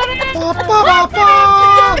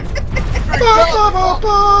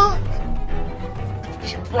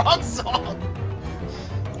 Wrong song!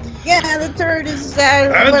 Yeah, the turret is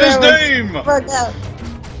out. And his name! Fuck out.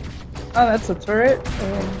 Oh, that's a turret?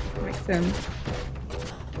 Makes sense.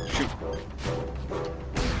 Shoot.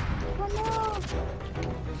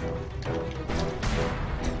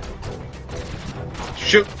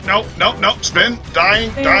 Shoot! No, no, no! Spin!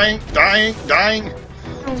 Dying, dying, dying, dying!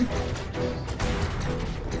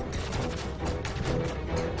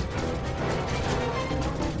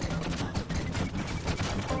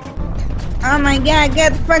 Oh my god,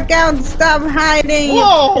 get the fuck out, stop hiding!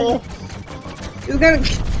 Whoa! It's gonna...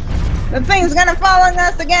 The thing's gonna fall on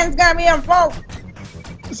us again, it's gonna be our fault!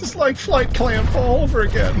 This is like Flight Clamp all over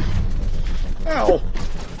again. Ow.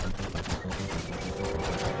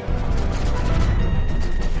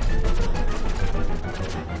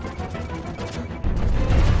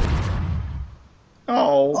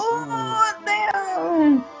 Oh. Oh,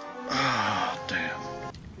 damn! Ah, damn.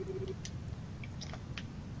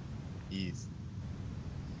 Ease.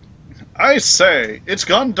 I say, it's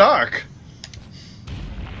gone dark.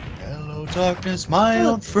 Hello, darkness, my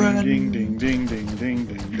old friend. Ding, ding, ding, ding, ding,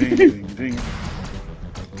 ding, ding, ding, ding.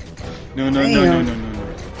 No, no, no, no, no, no,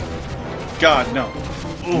 no. God, no.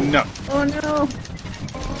 No. Oh no!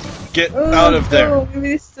 Get out of there. Oh,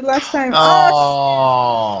 maybe this is the last time.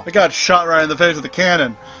 Oh. I got shot right in the face with a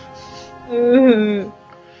cannon.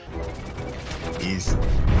 Ease.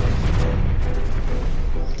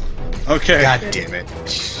 Okay. God damn it.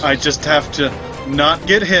 I just have to not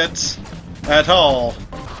get hit at all.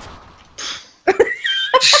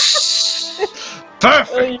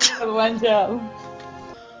 Perfect! One job.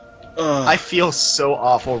 I feel so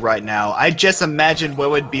awful right now. I just imagine what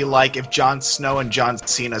it would be like if Jon Snow and John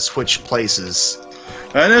Cena switched places.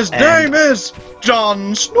 And his name is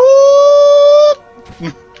Jon Snow!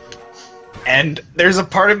 And there's a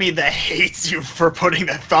part of me that hates you for putting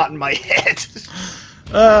that thought in my head.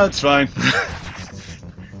 It's fine.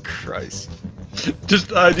 Christ. Just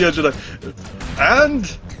the idea to like...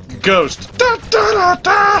 And... Ghost. Da, da, da,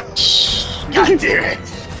 da. God damn it.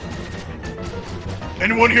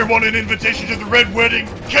 Anyone here want an invitation to the Red Wedding?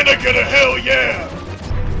 Can I get a hell yeah?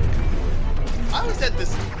 I always had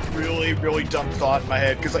this really, really dumb thought in my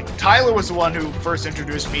head, because like Tyler was the one who first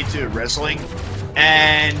introduced me to wrestling,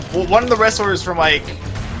 and well, one of the wrestlers from like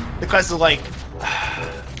the class of like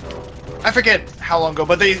I forget how long ago,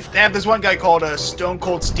 but they have this one guy called Stone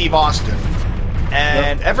Cold Steve Austin.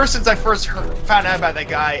 And ever since I first found out about that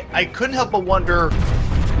guy, I couldn't help but wonder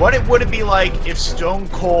what it would be like if Stone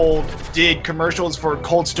Cold did commercials for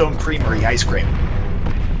Cold Stone Creamery ice cream.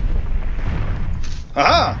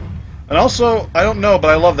 Aha! And also, I don't know, but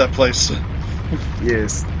I love that place.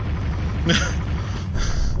 Yes.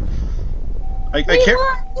 I can't...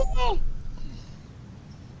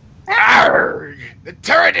 Arrgh! The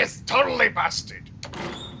turret is totally busted.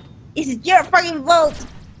 It's your fucking fault.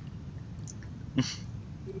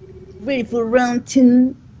 Ready for round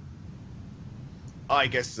 2? Oh, I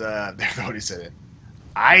guess they've already said it.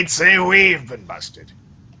 I'd say we've been busted.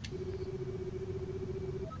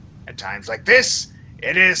 At times like this,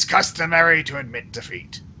 it is customary to admit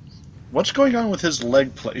defeat. What's going on with his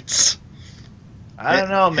leg plates? I don't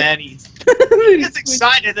know, man. He gets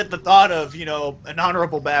excited at the thought of, you know, an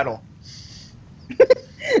honorable battle.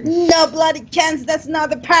 No bloody chance, that's not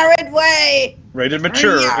the pirate way! Rated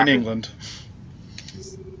mature in England.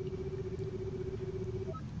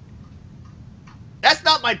 That's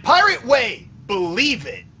not my pirate way! Believe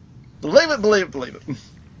it! Believe it, believe it, believe it.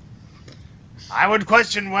 I would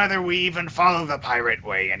question whether we even follow the pirate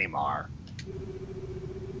way anymore.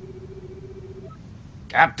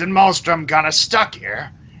 Captain Malmstrom got us stuck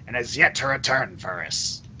here, and has yet to return for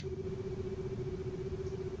us.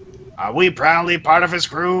 Are we proudly part of his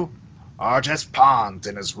crew, or just pawns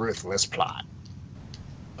in his ruthless plot?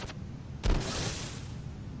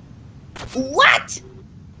 What?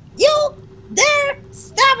 You dare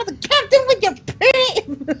stop the captain with your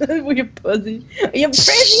pretty... with your pussy... your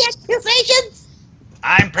pretty accusations?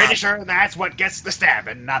 I'm pretty sure that's what gets the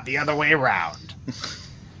stabbing, not the other way around.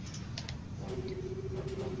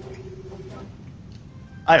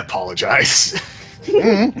 I apologize.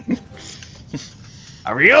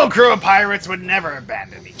 A real crew of pirates would never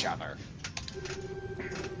abandon each other.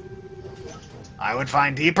 I would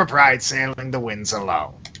find deeper pride sailing the winds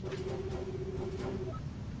alone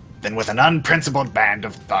than with an unprincipled band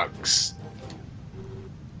of thugs.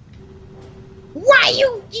 Why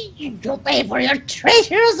you don't pay for your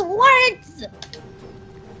treacherous words?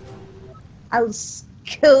 I'll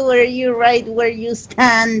skewer you right where you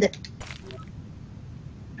stand.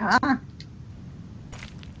 Huh?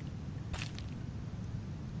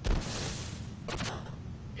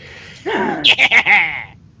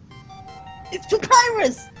 It's two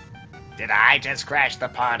pirates! Did I just crash the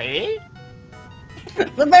party?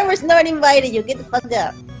 The pirates not invited you, get the fuck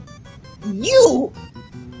out. You!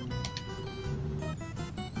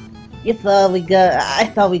 I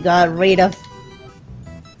thought we got rid of...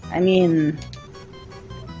 I mean...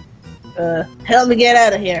 help me get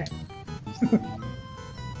out of here.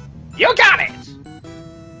 You got it!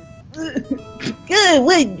 Good,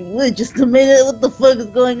 wait just a minute, what the fuck is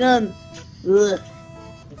going on? Ugh.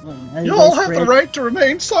 You all have the right to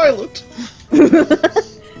remain silent.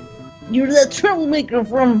 You're that troublemaker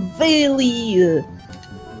from Valley.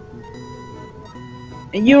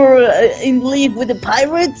 And you're in league with the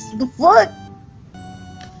pirates? The fuck?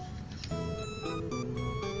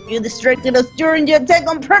 You distracted us during the attack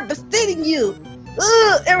on purpose, didn't you?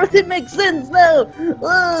 Everything makes sense now.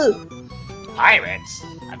 Pirates?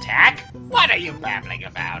 Attack? What are you babbling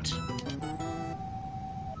about?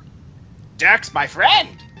 Dirk's my friend.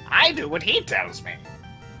 I do what he tells me.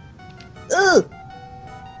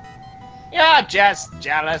 You're just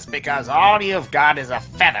jealous because all you've got is a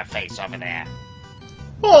feather face over there.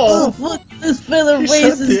 Oh, fuck, this feather he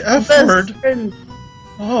face said is the F best word. friend.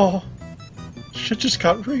 Oh, shit just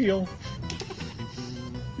got real.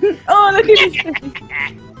 Oh, look at his face.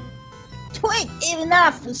 Twig,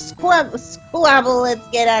 enough! Squabble, let's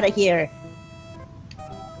get out of here.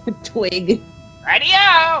 Twig.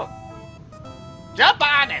 Radio! Jump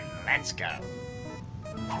on and let's go.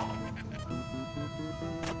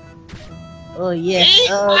 Oh yeah, Eat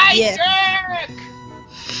oh my yeah.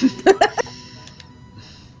 Dirk!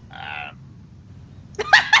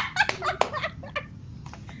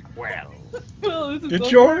 Well,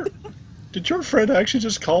 Did your friend actually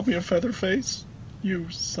just call me a feather face? You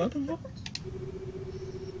son of a...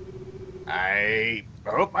 I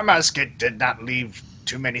hope my musket did not leave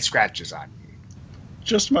too many scratches on you.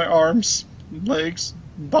 Just my arms, legs,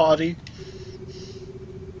 body.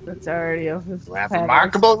 That's already of his You have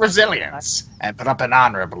remarkable resilience and put up an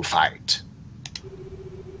honorable fight.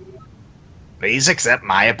 Please accept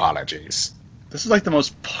my apologies. This is like the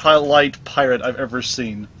most polite pirate I've ever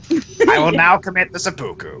seen. I will now commit the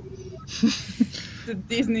seppuku. The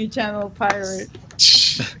Disney Channel pirate.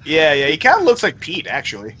 Yeah, he kind of looks like Pete,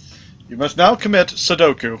 actually. You must now commit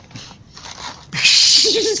Sudoku.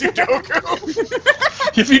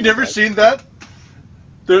 Sudoku. Have you never seen that?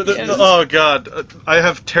 Yes. Oh god, I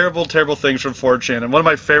have terrible things from 4chan, and one of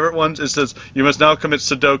my favorite ones is this: you must now commit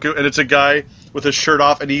Sudoku, and it's a guy with his shirt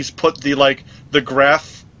off, and he's put the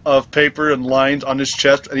graph of paper and lines on his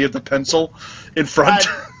chest, and he has the pencil in front.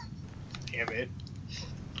 Damn it.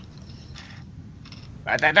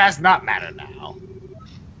 But that does not matter now.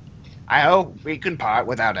 I hope we can part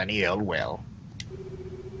without any ill will.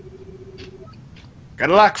 Good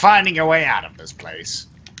luck finding your way out of this place.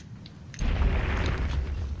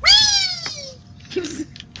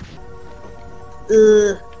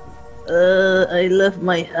 I left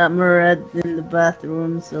my hammer in the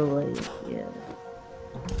bathroom, so yeah.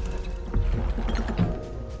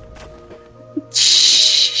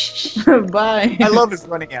 Bye. I love his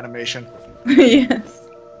running animation. Yes.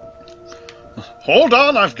 Hold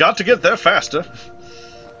on, I've got to get there faster.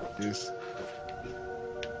 Yes.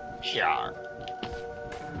 Sure.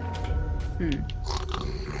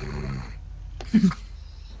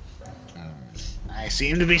 I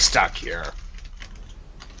seem to be stuck here.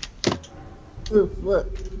 Oh, fuck.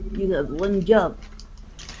 You got one job.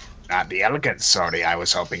 Not the elegant sortie I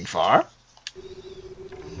was hoping for.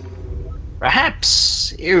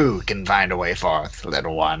 Perhaps you can find a way forth,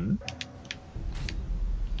 little one.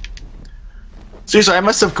 Seriously, I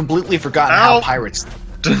must have completely forgotten Ow. how pirates.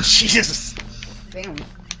 Jesus. Damn.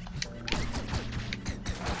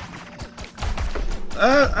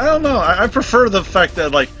 I don't know. I prefer the fact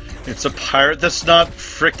that, it's a pirate that's not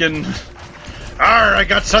frickin'. Arr, I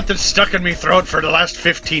got something stuck in me throat for the last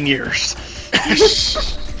 15 years.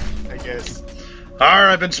 I guess. Arr,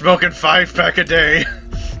 I've been smoking 5-pack a day.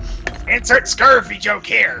 Insert scurvy joke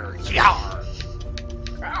here. Yar.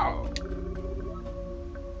 Oh.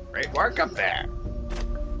 Great work up there.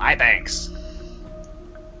 My thanks.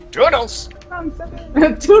 Toodles.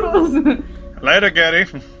 Toodles. Later, Getty.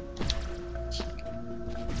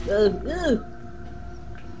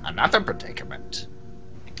 Another predicament.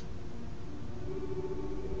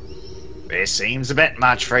 This seems a bit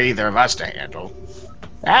much for either of us to handle.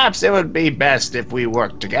 Perhaps it would be best if we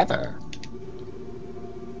worked together.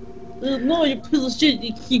 No, you piece of shit.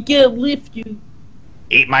 He can't lift you.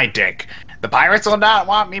 Eat my dick. The pirates will not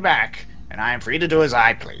want me back, and I am free to do as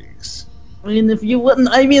I please. I mean, if you wouldn't,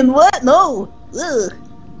 I mean, what? No. Ugh.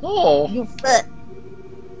 Oh. You fat.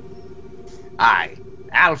 I,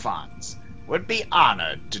 Alphonse, would be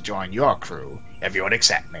honored to join your crew if you would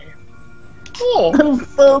accept me. Oh.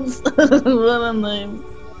 Alphonse. What a name.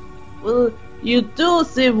 Well, you do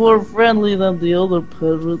seem more friendly than the other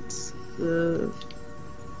pirates.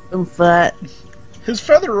 I'm fat. His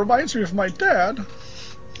feather reminds me of my dad.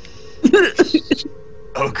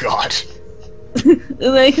 Oh god.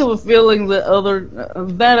 And I have a feeling that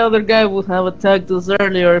other guy would have attacked us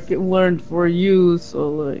earlier if it weren't for you,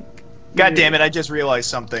 so God damn it, I just realized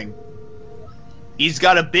something. He's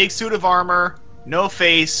got a big suit of armor, no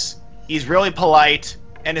face, he's really polite,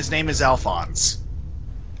 and his name is Alphonse.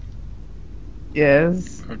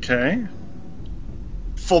 Yes. Okay.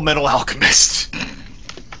 Full Metal Alchemist.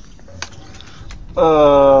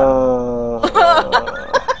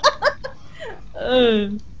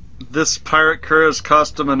 This pirate curse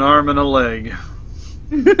cost him an arm and a leg.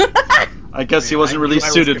 I guess he wasn't really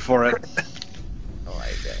suited for it. Oh,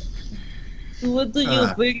 I bet. What do you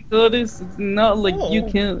think, Otis? It's not like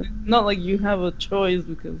not like you have a choice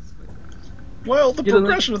because. Well, the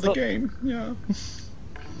progression of the game, yeah.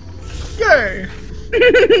 Yay!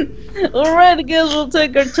 Alright, I guess we'll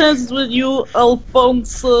take our chances with you,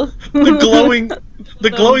 Alphonse.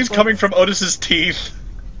 The glowing's coming from Otis's teeth.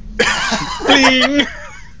 Bing!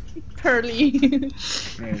 Pearly.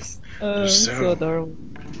 Yes. So adorable.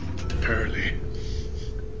 Pearly.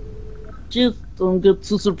 Just don't get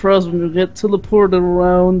too surprised when you get teleported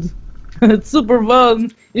around. It's super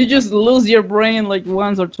fun. You just lose your brain like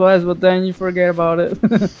once or twice, but then you forget about it.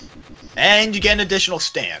 And you get an additional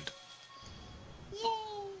stand.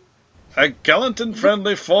 A gallant and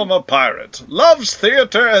friendly former pirate. Loves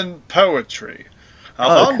theater and poetry.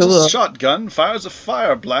 Alphonse's shotgun fires a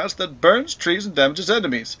fire blast that burns trees and damages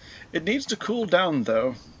enemies. It needs to cool down,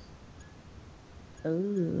 though.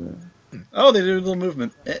 Oh, they do a little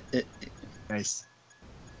movement. Nice.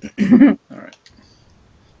 Alright.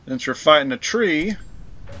 Since you're fighting a tree...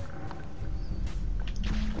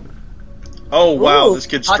 Oh, wow, this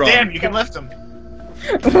kid's strong. Oh, damn, you can lift him.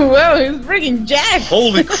 Wow, he's freaking jacked!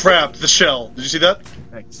 Holy crap, the shell. Did you see that?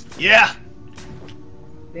 Thanks. Yeah!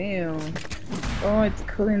 Damn. Oh, it's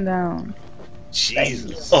cooling down.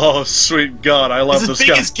 Jesus. Oh, sweet God, I love It's this as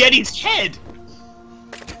big guy. as Getty's head!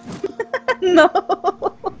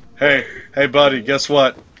 No! Hey, buddy, guess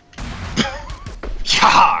what?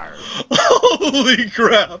 Holy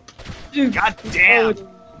crap! God damn.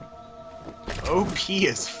 OP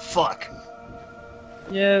as fuck.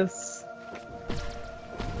 Yes.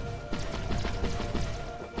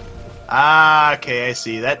 Ah, okay, I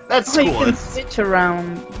see. That's So you cool. can switch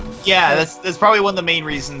around. Yeah, that's probably one of the main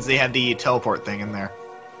reasons they had the teleport thing in there.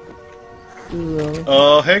 Ooh.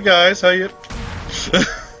 Oh, hey guys, how you?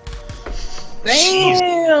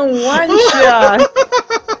 Damn, one shot.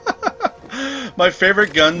 My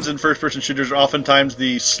favorite guns in first-person shooters are oftentimes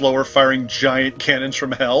the slower-firing giant cannons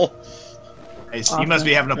from hell. Hey, so you must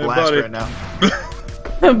be having a Hey, blast buddy. right now.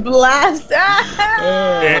 Blast.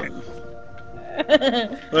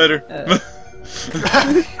 Later.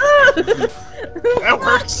 That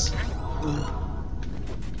works.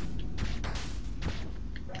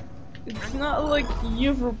 It's not like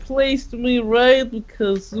you've replaced me, right?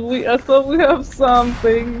 Because I thought we have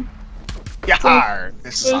something Yar!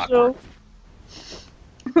 This is awkward.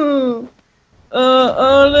 special.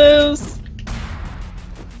 Olives.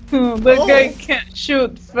 That guy can't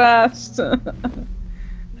shoot fast.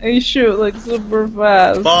 He shoot like super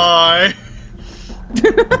fast. Bye.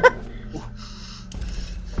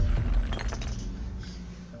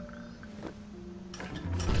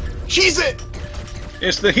 Cheese it!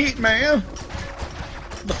 It's the heat, man.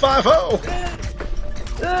 The 5-0.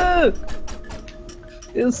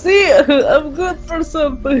 You see, I'm good for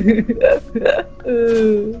something.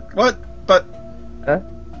 What? But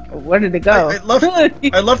Where did it go? I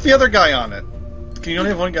left the other guy on it. Can you only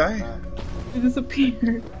have one guy? It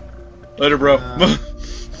disappeared. Later, bro.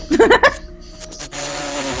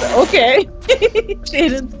 Okay.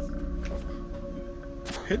 Cheated.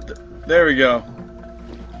 Hit the. There we go.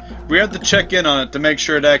 We had to check in on it to make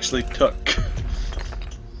sure it actually took.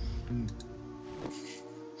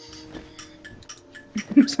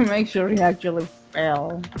 To make sure he actually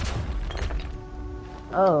fell.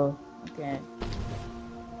 Oh, okay.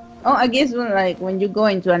 Oh, I guess when you go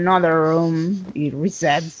into another room, it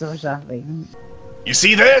resets or something. You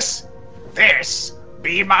see this? This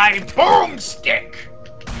be my boomstick!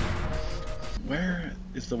 Where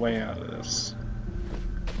is the way out of this?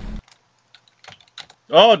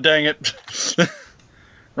 Oh, dang it.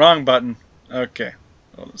 Wrong button. Okay.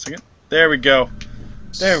 Hold on a second. There we go.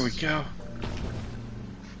 There we go.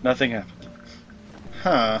 Nothing happened.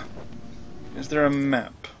 Huh. Is there a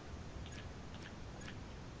map?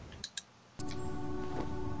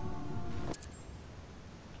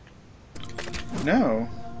 No.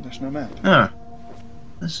 There's no map. Huh.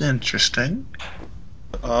 That's interesting.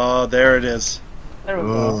 Oh, there it is. There we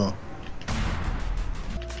go. Oh.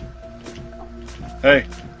 Hey.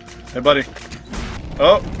 Hey, buddy.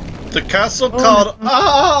 Oh, the castle called.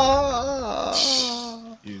 Ah!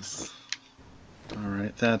 Yes.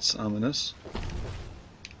 Alright, that's ominous.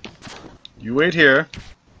 You wait here.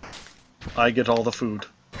 I get all the food.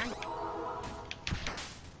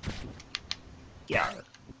 Yeah.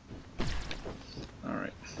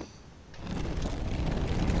 Alright.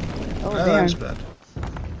 Oh, That damn. was bad.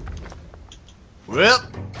 Well,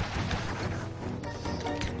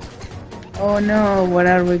 Oh no, what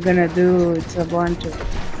are we gonna do? It's a bunch of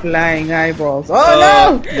flying eyeballs. Oh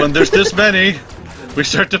no! When there's this many, we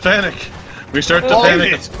start to panic. We start to oh,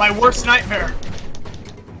 panic. it's my worst nightmare.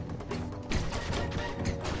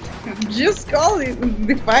 Just call it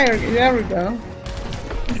the fire. There we go.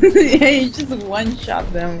 Yeah, you just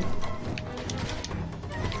one-shot them.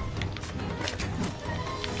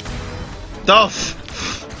 Duff!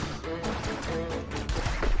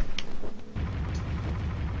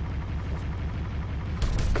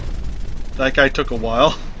 That guy took a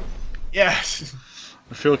while. Yes.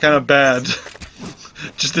 I feel kind of bad.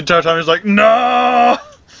 Just the entire time he's like, no!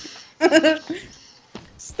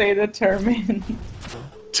 Stay determined.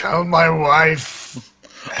 Tell my wife.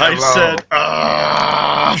 I said,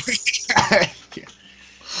 ah!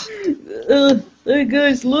 Hey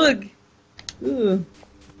guys, look. Ugh.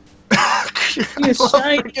 You're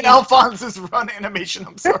shiny. Freaking Alphonse's run animation,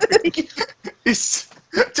 I'm sorry. It's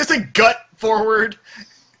just a gut forward,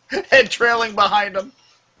 head trailing behind him.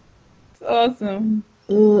 It's awesome.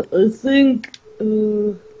 I think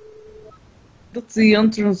that's the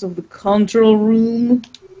entrance of the control room.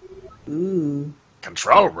 Ooh.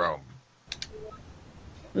 Control room.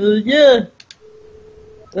 Yeah.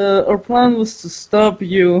 Our plan was to stop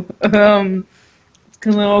you. It's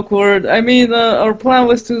kind of awkward. I mean, our plan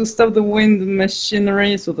was to stop the wind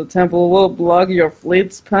machinery so the temple will block your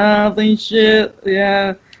fleet's path and shit.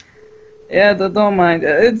 Yeah. Yeah, don't mind.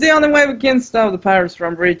 It's the only way we can stop the pirates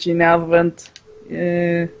from reaching Advent.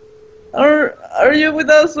 Yeah. Are you with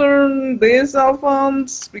us on this,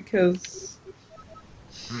 Alphonse? Because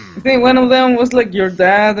I think one of them was like your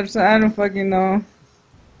dad or something. I don't fucking know.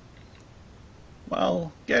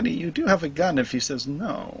 Well, Getty, you do have a gun if he says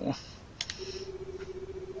no.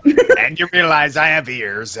 And you realize I have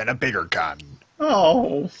ears and a bigger gun.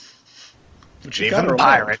 Oh. But you got Even her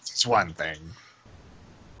pirates is one thing.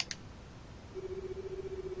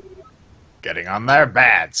 Getting on their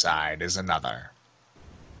bad side is another.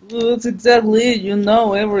 Well, that's exactly it. You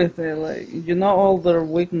know everything. Like, you know all their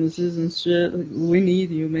weaknesses and shit. Like, we need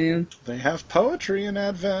you, man. They have poetry in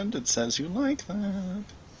Advent. It says you like that.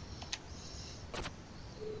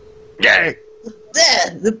 Yay!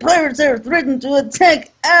 Dad, the pirates are threatened to attack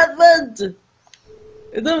Advent!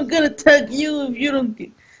 And I'm gonna attack you if you don't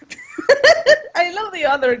get... I love the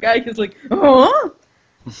other guy who's like, huh?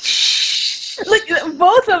 Like,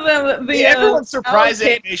 both of them... Everyone's surprise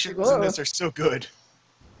okay. animations in this are so good.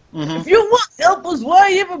 If you want help us, why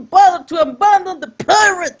even bother to abandon the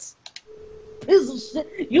pirates? Piece of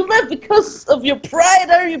shit. You left because of your pride.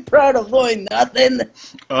 Are you proud of doing nothing?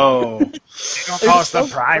 Oh. You don't call us the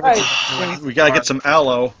pirates. We gotta get some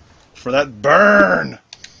aloe for that burn.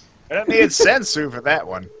 I don't need sensu for that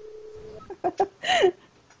one.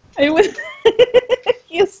 I was...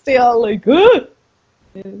 He's still like, huh?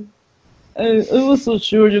 I was so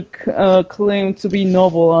sure you claimed to be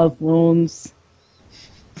noble Alphonse.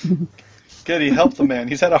 Getty, help the man.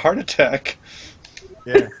 He's had a heart attack.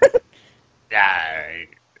 Yeah. Yeah.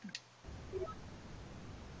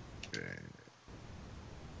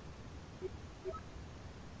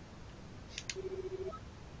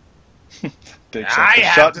 Takes I out the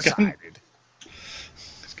have shotgun. decided.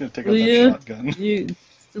 He's gonna take out that shotgun. You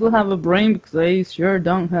still have a brain because I sure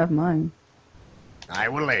don't have mine. I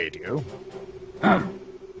will aid you.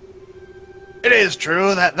 It is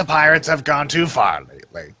true that the pirates have gone too far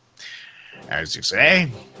lately. As you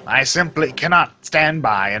say, I simply cannot stand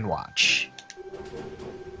by and watch.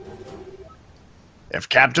 If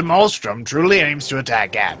Captain Malmstrom truly aims to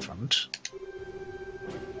attack Advent,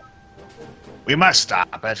 we must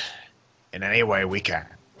stop it in any way we can.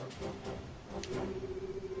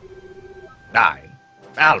 I,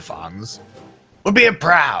 Alphonse, would be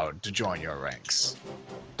proud to join your ranks.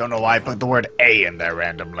 Don't know why I put the word A in there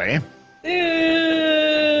randomly.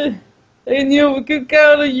 I knew we could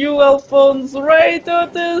count on you, Alphonse, right,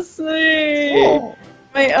 Odyssey? Oh.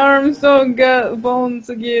 My arms don't got bones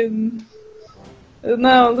again.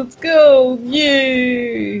 Now, let's go!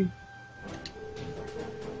 Yay!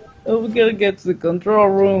 Oh, we gotta get to the control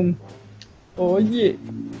room. Oh, yeah.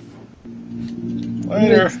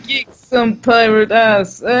 Later. Let's kick some pirate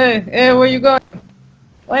ass. Hey, where you going?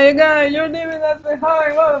 Where you going? You're leaving us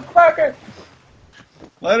behind, motherfucker!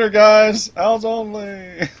 Later, guys. Al's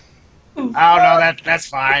only. Oh no, that's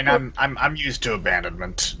fine. I'm used to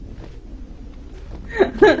abandonment.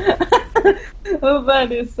 Oh,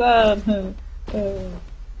 that is sad.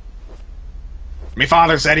 My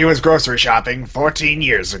father said he was grocery shopping 14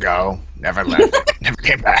 years ago. Never left. Never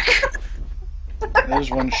came back.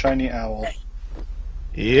 There's one shiny owl.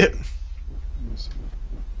 Yep.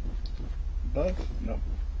 Above? No.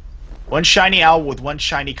 One shiny owl with one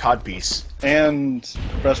shiny codpiece. And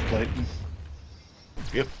breastplate.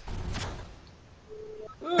 Yep.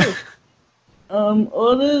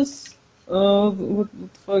 Otis? What the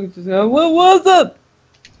fuck just happened? What was it?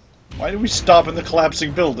 Why did we stop in the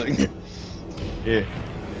collapsing building? Yeah.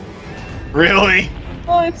 Really?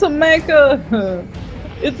 Oh, it's a mecha!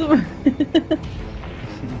 It's a...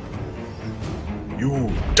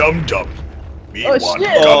 You dum-dum. Me Oh, one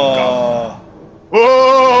shit. gum-gum. Oh.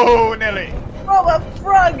 Whoa, Nelly! Oh, a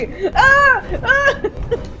frog! Ah! Ah!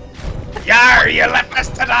 Yar, you left us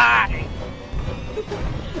to die!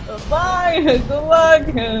 Bye! Good luck!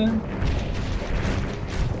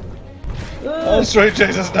 Oh, straight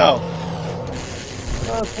chases now.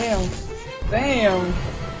 Oh, damn. Damn!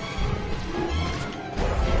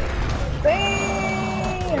 Damn!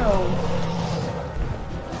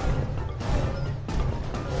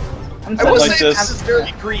 I will like say this. this is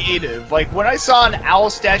very creative. Like, when I saw an owl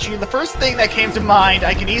statue, the first thing that came to mind,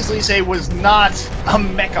 I can easily say, was not a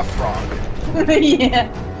mecha frog.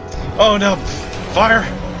 Yeah. Oh no. Fire.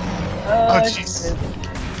 Oh, jeez.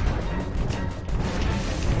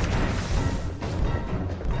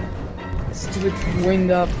 Stupid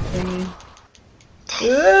wind up thingy.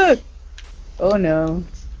 Ugh. Oh no.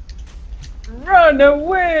 Run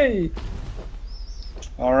away!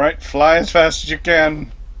 Alright, fly as fast as you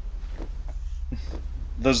can.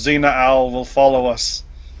 The Xena owl will follow us.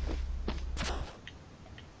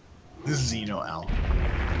 The Xeno owl.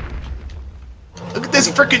 Look at this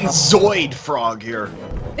frickin' Zoid frog here.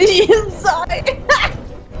 Inside!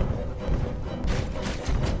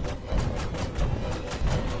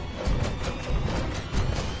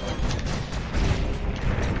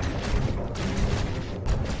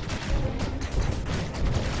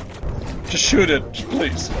 Just shoot it,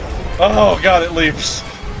 please. Oh god, it leaps.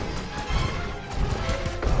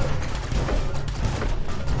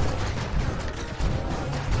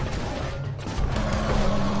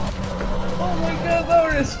 Oh my god,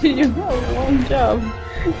 Gaelrice, you have a long job.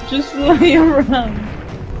 Just fly around.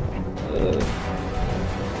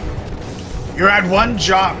 You had one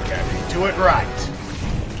job, Gabby. Do it right.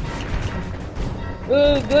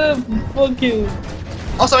 Fuck you.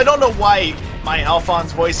 Also, I don't know why my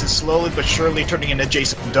Alphonse voice is slowly but surely turning into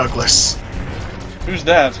Jason Douglas. Who's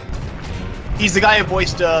that? He's the guy who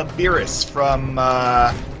voiced Beerus from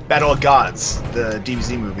Battle of Gods, the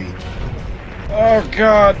DBZ movie. Oh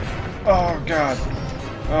god. Oh god.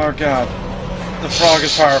 Oh god. The frog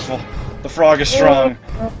is powerful. The frog is strong.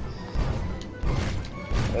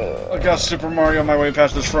 I got Super Mario on my way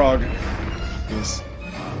past this frog. Yes.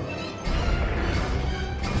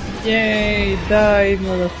 Yay, die,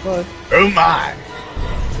 motherfucker. Oh my!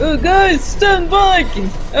 Oh, guys, stand back!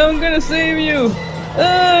 I'm gonna save you!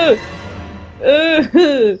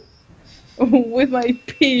 With my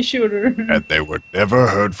pea shooter. And they were never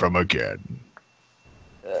heard from again.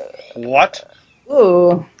 What?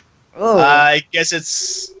 Oh. Oh. I guess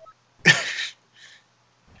it's...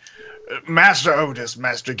 Master Otis,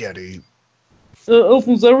 Master Getty.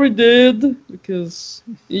 Alphonse, are we dead? Because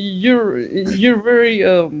you're very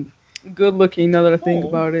good looking now that I think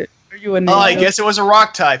about it. Are you a Oh, I guess it was a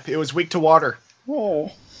rock type. It was weak to water.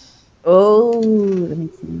 Oh. Oh, that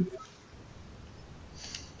makes sense.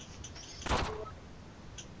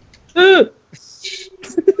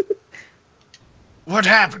 What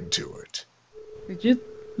happened to it? It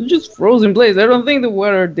just froze in place. I don't think the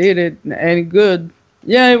water did it any good.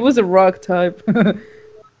 Yeah, it was a rock type.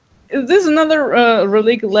 Is this another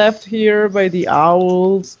relic left here by the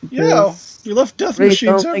owls? Yeah, we left death They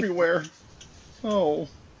machines don't like- everywhere. Oh.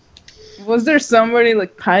 Was there somebody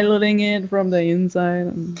like piloting it from the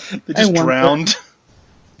inside? They just wonder. drowned.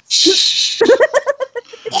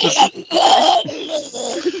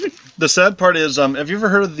 The sad part is, have you ever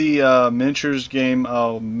heard of the miniatures game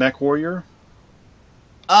Mech Warrior?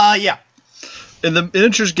 Yeah. In the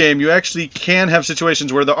miniatures game, you actually can have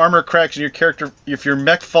situations where the armor cracks and your character, if your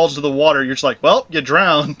mech falls to the water, you're just like, well, you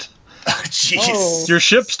drowned. Jeez. Oh. Your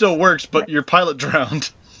ship still works, but your pilot drowned.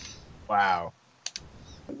 Wow.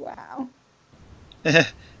 Wow. I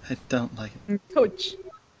don't like it. Coach.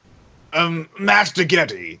 Master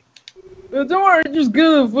Getty, Don't worry, just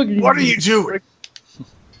gonna fucking. what are you doing?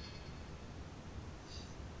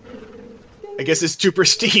 I guess it's too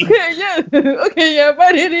pristine. Okay, yeah. Okay, yeah.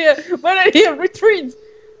 Bad idea. Retreat.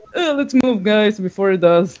 Let's move, guys, before it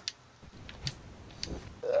does.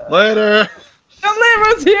 Later. Don't leave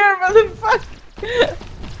us here, motherfucker.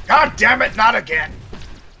 God damn it, not again!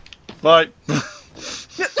 Bye.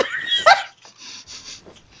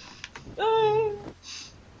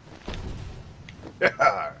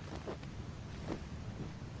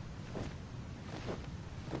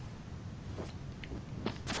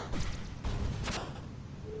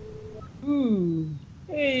 Ooh.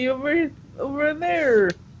 Hey, over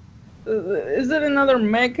there. Is it another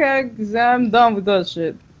mecha? Cause I'm done with that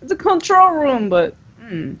shit. It's a control room, but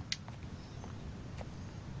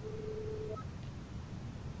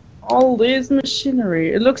all this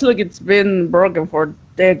machinery. It looks like it's been broken for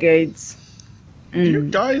decades. You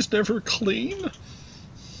guys never clean?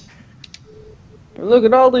 Look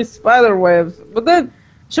at all these spider webs. But then,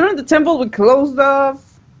 shouldn't the temple be closed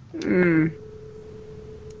off? The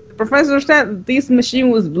professor said that this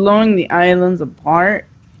machine was blowing the islands apart.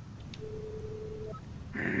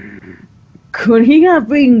 Could he have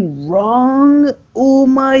been wrong? Oh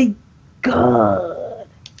my god.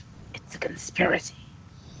 It's a conspiracy.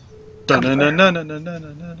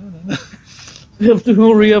 Dun-dun-dun-dun-dun-dun-dun-dun-dun. We have to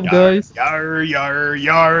hurry up, guys. Yar, yar,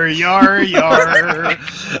 yar, yar, yar.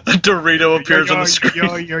 A Dorito appears on the screen.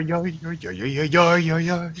 Yar, yar, yar, yar, yar, yar, yar, yar,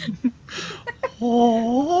 yar.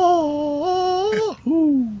 Oh,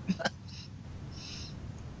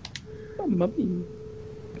 mommy.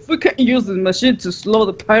 If we can't use the machine to slow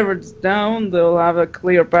the pirates down, they'll have a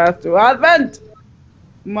clear path to Advent.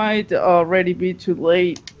 Might already be too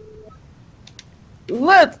late.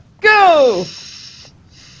 Let's go!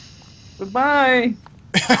 Goodbye.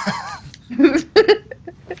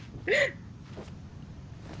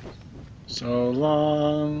 So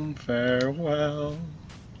long, farewell,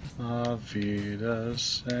 auf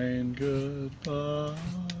Wiedersehen, goodbye.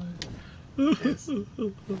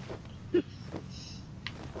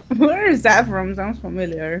 Where is that from? Sounds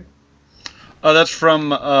familiar. That's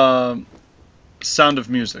from Sound of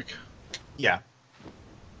Music. Yeah.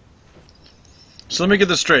 So let me get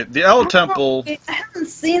this straight. The Owl Temple... I haven't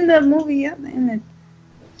seen that movie yet, damn it.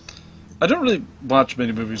 I don't really watch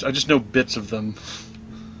many movies. I just know bits of them.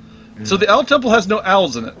 So the Owl Temple has no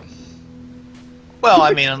owls in it. Well,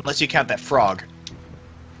 I mean, unless you count that frog.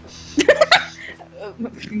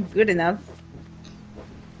 Good enough. I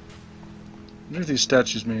wonder if these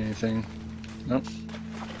statues mean anything. Nope.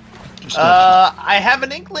 Just statues. I have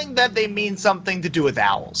an inkling that they mean something to do with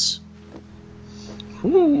owls.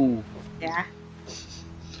 Ooh. Yeah.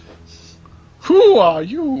 Who are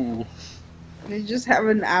you? They just have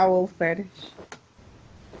an owl fetish.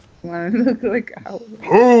 Want to look like owl?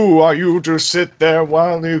 Who are you to sit there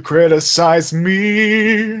while you criticize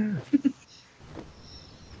me?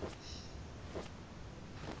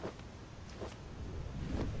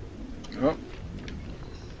 Oh.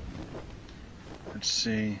 Let's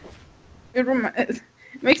see. It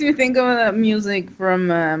makes me think of the music from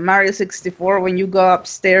Mario 64 when you go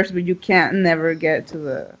upstairs but you can't never get to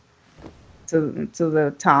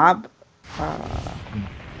the top.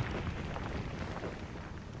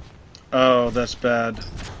 Oh, that's bad.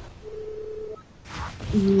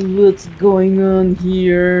 What's going on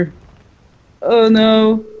here? Oh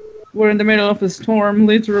no, we're in the middle of a storm,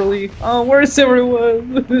 literally. Oh, where's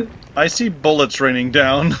everyone? I see bullets raining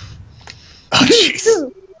down. Oh,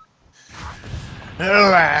 jeez.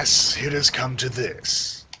 Alas, it has come to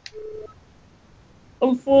this.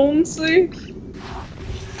 Alfonso?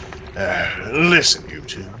 Listen, you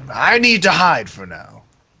two. I need to hide for now.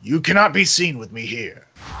 You cannot be seen with me here.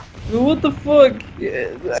 What the fuck?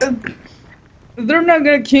 They're not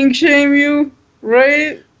gonna kink shame you,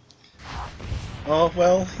 right? Oh,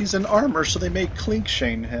 well, he's in armor, so they may clink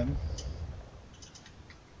shame him.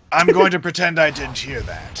 I'm going to pretend I didn't hear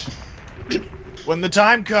that. When the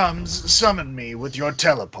time comes, summon me with your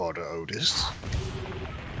teleporter, Otis.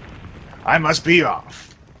 I must be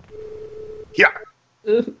off. Yeah.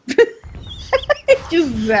 Just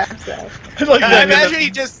zaps out. I imagine he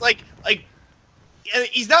just like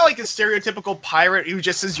he's not like a stereotypical pirate who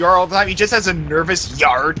just says "yar" all the time. He just has a nervous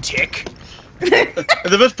yar tick. And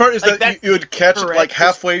the best part is Like that you would catch it correct. like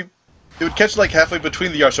halfway. It would catch it like halfway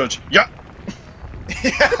between the yar, so it's yeah.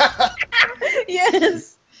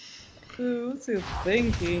 Yes. What's he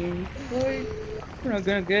thinking? Like, we're not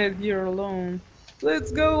gonna get here alone.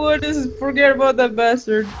 Let's go, Otis. Forget about that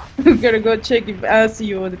bastard. We gotta go check if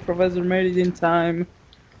Assy or the professor made it in time.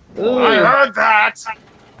 I heard that!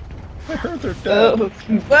 I heard they're dead.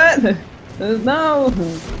 What? No.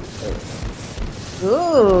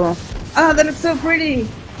 Oh. Ah, that looks so pretty.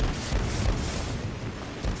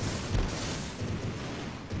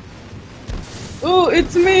 Oh,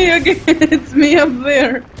 it's me again. It's me up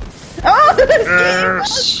there. Oh,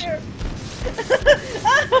 Yes.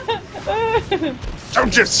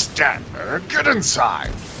 Don't just stand there. Get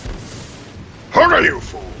inside. Hurry, you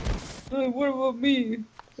fool! What about me?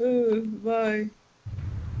 Bye.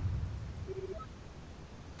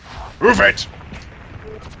 Move it!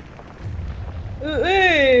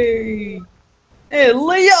 Hey! Hey,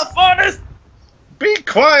 lay up, Honest! Be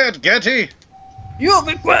quiet, Getty. You'll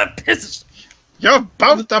be quiet, pisses! You're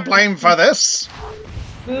both to blame for this.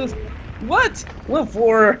 What? What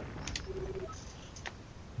for?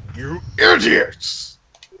 You idiots!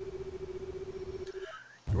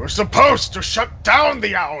 You were supposed to shut down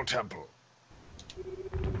the Owl Temple.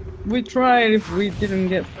 We tried if we didn't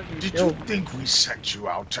get fucking Did you killed. think we sent you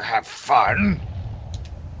out to have fun?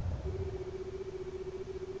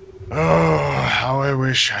 Oh, how I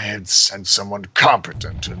wish I had sent someone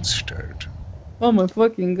competent instead. Oh my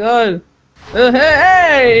fucking god.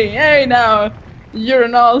 Hey now! You're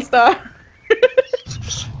an all-star.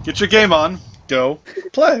 Get your game on. Go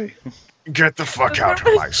play. Get the fuck out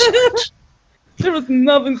of my sight. There was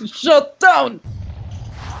nothing to shut down!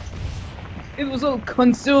 It was all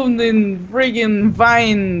consumed in friggin'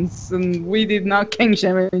 vines, and we did not king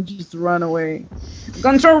shame it, just run away. The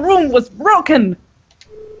control room was broken!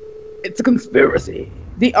 It's a conspiracy.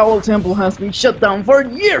 The Owl Temple has been shut down for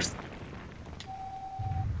years!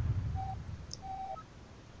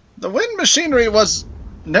 The wind machinery was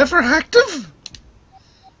never active?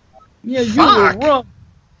 Yeah, you Fuck. were wrong.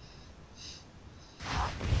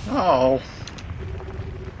 Oh.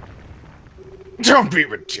 Don't be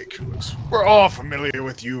ridiculous. We're all familiar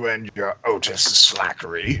with you and your Otis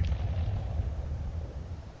slackery.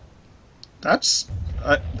 That's...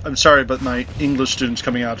 I'm sorry, but my English student's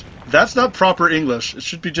coming out. That's not proper English. It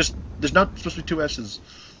should be just... There's not supposed to be two S's.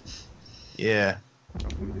 Yeah.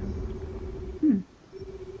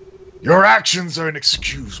 Your actions are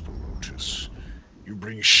inexcusable, Otis. You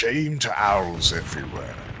bring shame to owls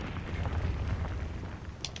everywhere.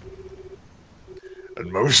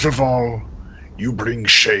 And most of all, you bring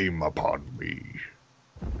shame upon me.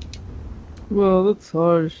 Well, that's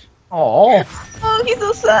harsh. Oh. Oh, he's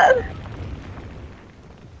so sad.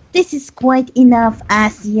 This is quite enough,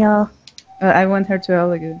 Asio. I want her to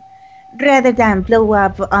yell again. Rather than blow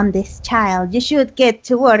up on this child, you should get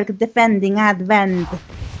to work defending Advent.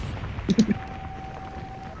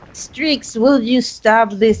 Strix, will you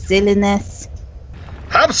stop this silliness?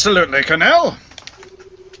 Absolutely, Colonel.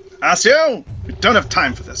 Asio, we don't have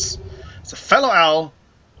time for this. As a fellow owl,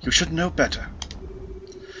 you should know better.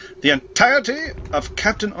 The entirety of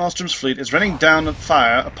Captain Ostrom's fleet is running down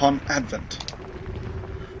fire upon Advent.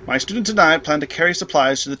 My student and I plan to carry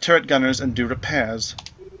supplies to the turret gunners and do repairs.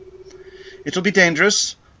 It'll be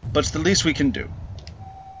dangerous, but it's the least we can do.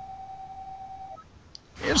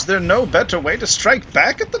 Is there no better way to strike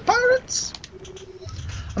back at the pirates?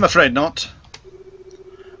 I'm afraid not.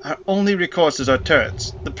 Our only recourse is our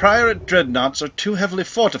turrets. The pirate dreadnoughts are too heavily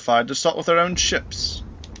fortified to assault with our own ships.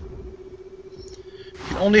 We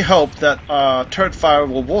can only hope that our turret fire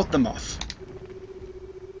will ward them off.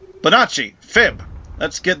 Bonacci, Fib,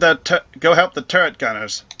 let's get that go help the turret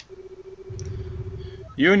gunners.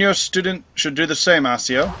 You and your student should do the same,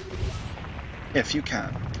 Asio. If you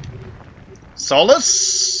can.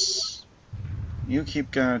 Solus, you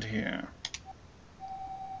keep guard here.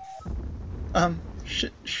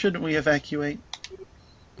 Shouldn't we evacuate?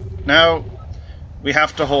 No, we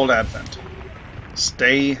have to hold Advent.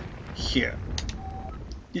 Stay here.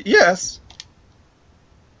 Yes.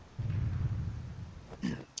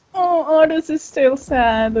 Oh, Artis is still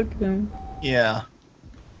sad. Look at him. Yeah.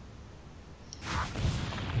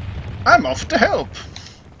 I'm off to help.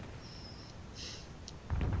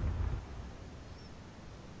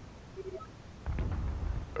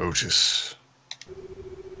 Otis,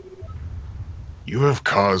 you have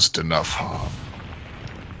caused enough harm.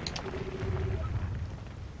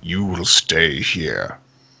 You will stay here.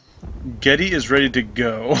 Getty is ready to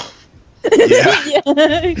go. Yeah.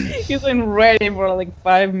 Yeah, he's been ready for like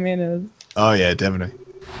 5 minutes. Oh yeah,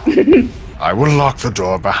 definitely. I will lock the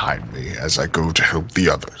door behind me as I go to help the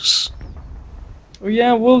others. Oh,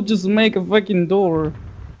 yeah, we'll just make a fucking door.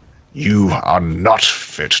 You are not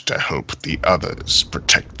fit to help the others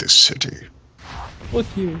protect this city. Fuck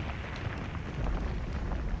you.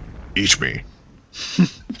 Eat me.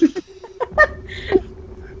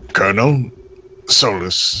 Colonel,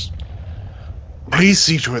 Solus, please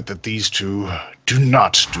see to it that these two do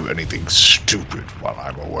not do anything stupid while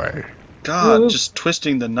I'm away. God, just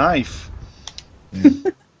twisting the knife.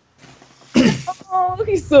 Oh,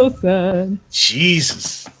 he's so sad.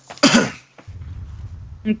 Jesus.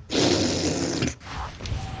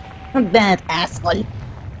 That asshole.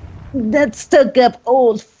 That stuck-up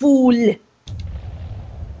old fool.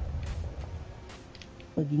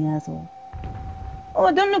 Fucking asshole.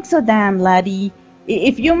 Oh, don't look so damn, laddie.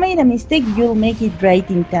 If you made a mistake, you'll make it right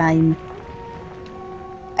in time.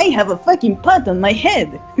 I have a fucking pot on my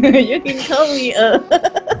head. You can call me a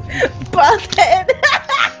pothead.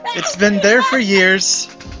 It's been there for years.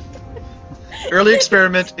 Early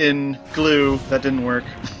experiment in glue, that didn't work.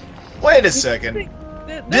 Wait a second.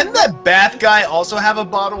 Didn't that bath guy also have a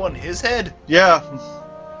bottle on his head? Yeah.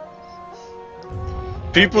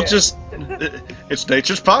 People just... It's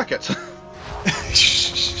nature's pocket.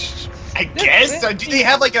 I guess. Do they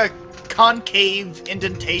have like a concave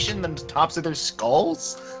indentation on the tops of their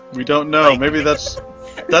skulls? We don't know. Like- Maybe that's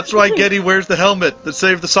why Getty wears the helmet that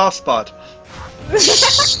saved the soft spot.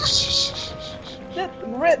 That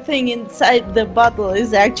red thing inside the bottle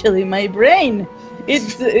is actually my brain.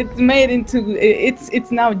 It's made into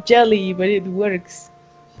it's now jelly, but it works.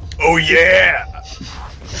 Oh yeah!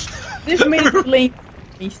 This may explain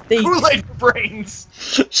mistake. Kool-Aid brains!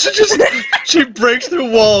 She breaks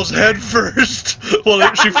through walls head first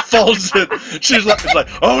while she falls in. She's like,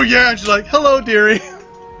 oh yeah, and she's like, hello, dearie.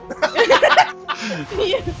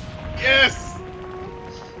 Yes!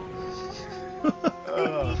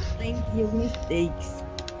 Thank you, mistakes.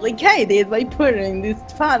 Like I did by putting this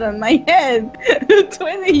pot on my head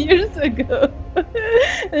 20 years ago.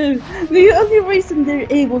 The only reason they're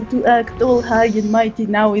able to act all high and mighty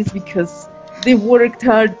now is because they worked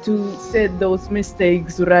hard to set those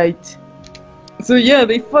mistakes right. So yeah,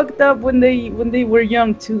 they fucked up when they were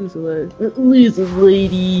young too. So listen,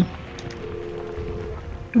 lady,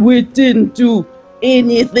 we didn't do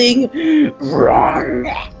anything wrong.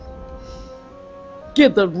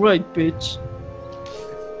 Get that right, bitch.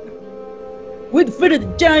 We defeated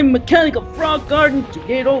the giant mechanical frog garden to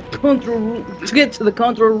get to the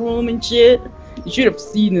control room and shit. You should have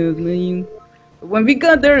seen us, man. When we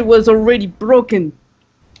got there, it was already broken.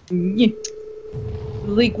 Yeah.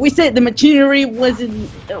 Like we said, the machinery wasn't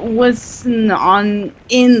on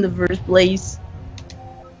in the first place.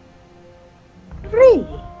 Really?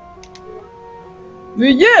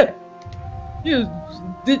 Yeah.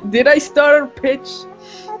 Did I start a pitch?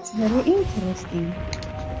 That's very interesting.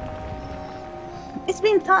 It's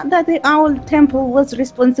been thought that the Owl Temple was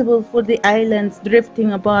responsible for the islands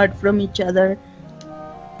drifting apart from each other.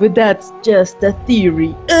 But that's just a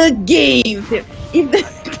theory. A game theory. If the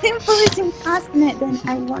temple is impossible, then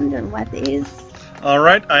I wonder what is.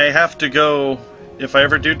 Alright, I have to go. If I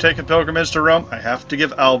ever do take a pilgrimage to Rome, I have to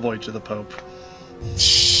give Owlboy to the Pope.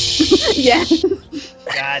 Yeah.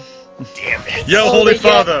 God damn it. Yo, Holy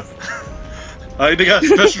Father! I got a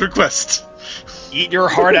special request. Eat your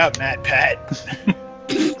heart out, Matt Pat.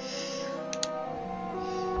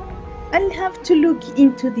 I'll have to look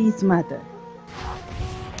into this matter.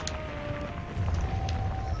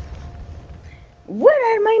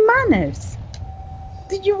 Where are my manners?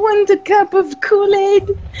 Do you want a cup of Kool-Aid?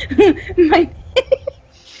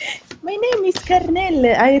 My name is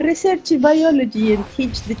Carnell. I research biology and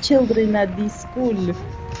teach the children at this school.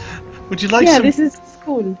 Would you like Yeah, some? this is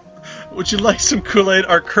school. Would you like some Kool-Aid?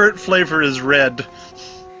 Our current flavor is red.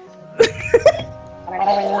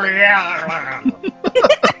 Oh, yeah.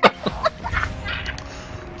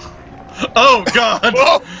 Oh God!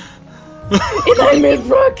 Whoa. And I made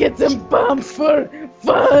rockets and bombs for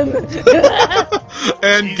fun.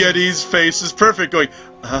 And Getty's face is perfect, going,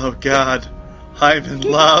 "Oh God, I'm in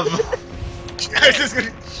love."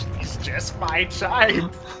 He's just my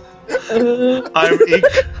child.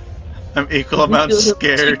 I'm equal amount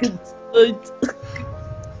scared.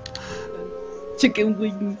 Chicken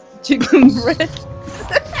wings, chicken breast.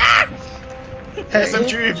 Yes, I'm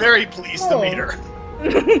truly very pleased to meet her.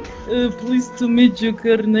 Pleased to meet you,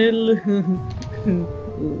 Colonel.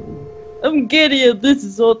 I'm Getty and this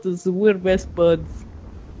is Otis. We're best buds.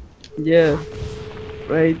 Yeah,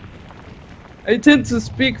 right. I tend to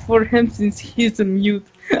speak for him since he's a mute.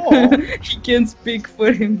 He can't speak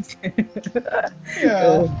for himself.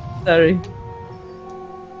 Yeah. Sorry.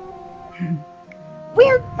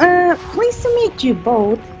 Well, pleased to meet you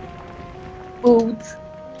both. Both.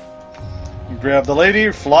 You grab the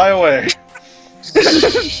lady, fly away.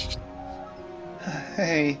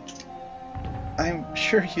 Hey, I'm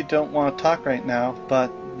sure you don't want to talk right now,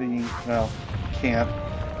 but can't.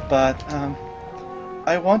 But,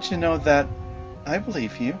 I want you to know that I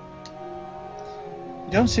believe you.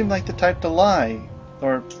 You don't seem like the type to lie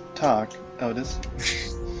or talk, Otis.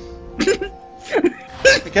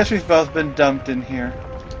 I guess we've both been dumped in here.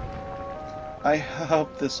 I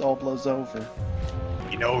hope this all blows over.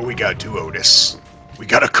 You know what we gotta do, Otis? We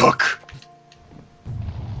gotta cook.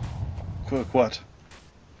 Cook what?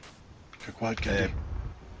 Cook what, Gabe?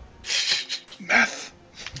 Meth.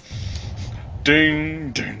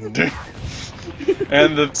 Ding, ding, ding.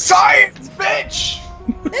 And the Science, bitch!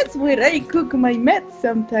 That's where I cook my meth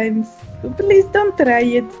sometimes. So please don't try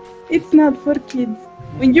it. It's not for kids.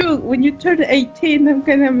 When you turn 18, I'm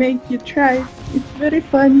gonna make you try it. It's very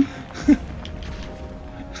fun.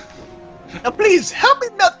 Now please, help me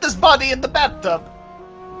melt this body in the bathtub.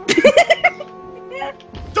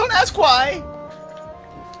 Don't ask why.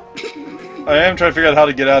 I am trying to figure out how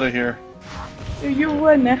to get out of here. Do you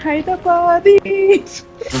wanna hide a body?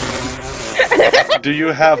 Do you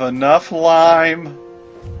have enough lime?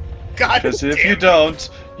 God Because if damn. you don't,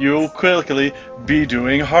 you'll quickly be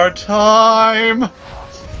doing hard time.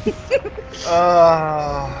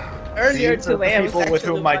 Earlier These are today, I the was people with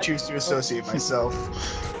actually whom I watching- choose to associate myself.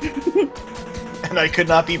 And I could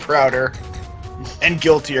not be prouder and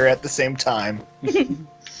guiltier at the same time. I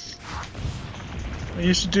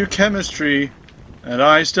used to do chemistry, and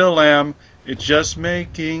I still am. It's just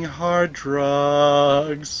making hard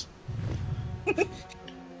drugs.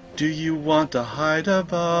 Do you want to hide a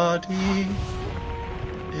body?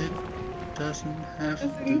 It doesn't have to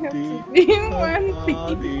be a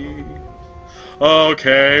body.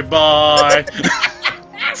 Okay, bye.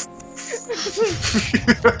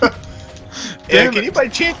 Yeah, can you by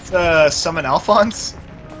chance summon Alphonse?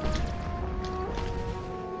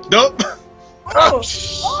 Nope.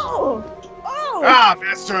 Oh! Ah,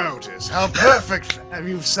 Master Otis, how perfect have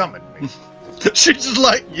you summoned me. She's just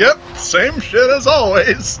like, yep, same shit as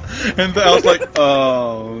always. And I was like,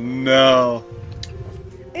 oh no.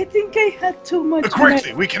 I think I had too much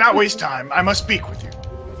Quickly, we cannot waste time. I must speak with you.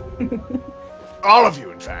 All of you,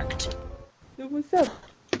 in fact. What's up?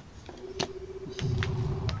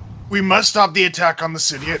 We must stop the attack on the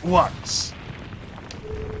city at once.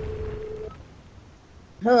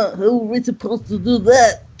 How are we supposed to do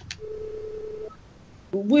that?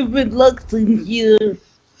 We've been locked in here.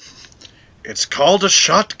 It's called a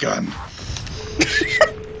shotgun.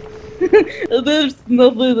 There's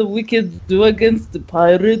nothing that we can do against the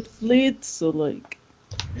pirate fleet, so like...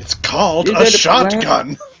 It's called You a got a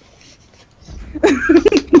shotgun.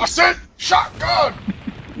 I said shotgun!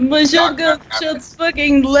 My shotgun shoots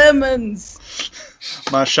fucking lemons.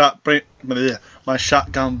 My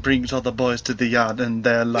shotgun brings all the boys to the yard, and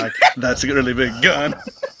they're like, "That's a really big gun."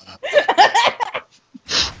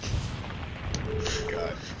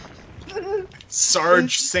 God.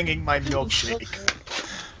 Sarge singing my milkshake.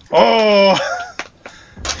 Oh.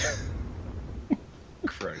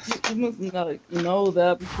 Christ. You must not know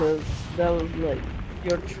that because that was like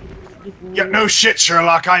your. Yeah, no shit,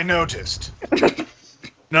 Sherlock, I noticed.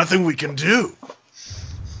 Nothing we can do.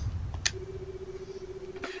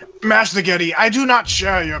 Master Getty, I do not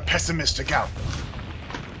share your pessimistic outlook.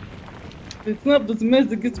 It's not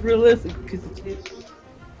pessimistic, it's realistic. Cause it's...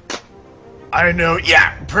 I know,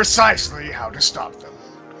 yeah, precisely how to stop them.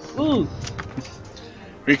 Ooh.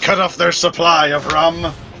 We cut off their supply of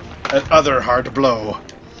rum. Other hard blow.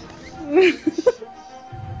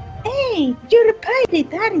 Hey, you're a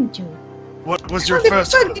pirate, aren't you? What was your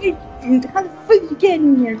first How the fuck did you get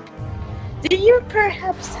in here? Do you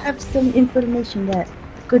perhaps have some information that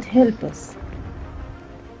could help us?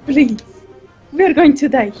 Please. We're going to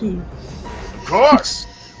die here. Of course!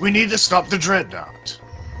 We need to stop the dreadnought.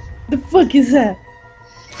 The fuck is that?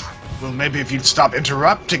 Well, maybe if you'd stop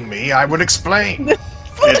interrupting me, I would explain. The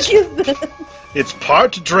fuck is that? It's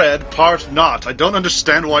part dread, part not. I don't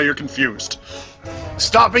understand why you're confused.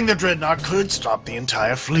 Stopping the dreadnought could stop the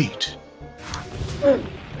entire fleet.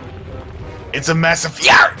 It's a massive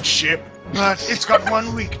yacht ship, but it's got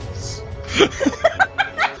one weakness.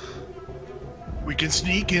 We can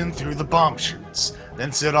sneak in through the bomb chutes,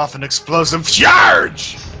 then set off an explosive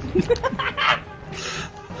charge!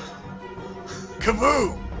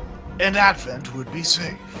 Kaboom! And Advent would be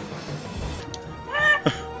safe.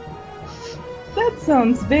 That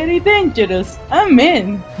sounds very dangerous. I'm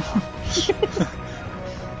in.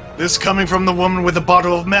 This coming from the woman with a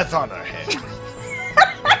bottle of meth on her head.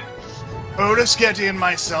 Otis Getty and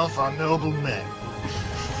myself are noble men.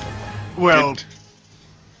 Well,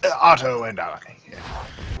 Otto and I.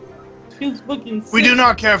 Feels fucking sick. We do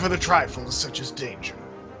not care for the trifles such as danger.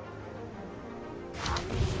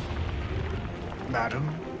 Madam,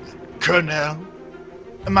 Colonel,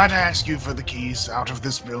 might I ask you for the keys out of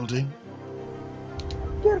this building?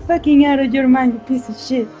 You're fucking out of your mind, you piece of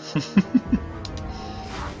shit.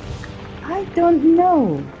 I don't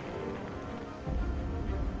know.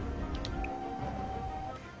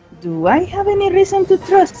 Do I have any reason to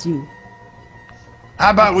trust you?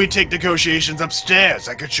 How about we take negotiations upstairs?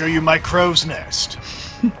 I could show you my crow's nest.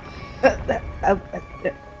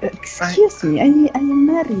 Excuse me, I am a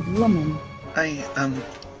married woman.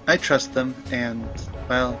 I trust them, and,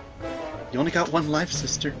 well, you only got one life,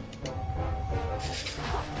 sister.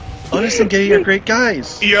 Otis and Gay are great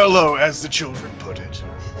guys. Yellow, as the children put it.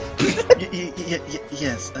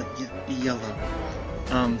 Yes, yellow.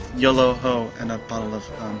 YOLO ho and a bottle of,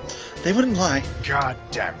 they wouldn't lie. God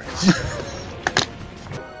damn it.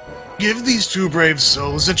 Give these two brave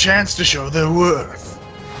souls a chance to show their worth.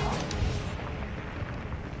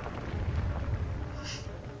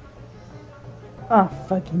 Oh,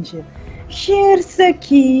 fucking shit. Here's the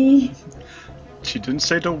key. She didn't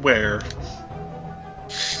say to where.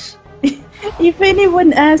 If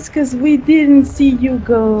anyone asks us, we didn't see you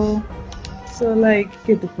go. So, like,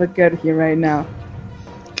 get the fuck out of here right now.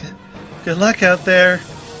 Good luck out there.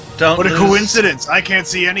 Don't What a lose. coincidence! I can't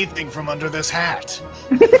see anything from under this hat.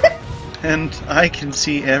 And I can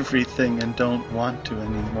see everything and don't want to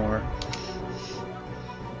anymore.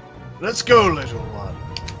 Let's go, little one.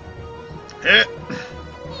 Eh.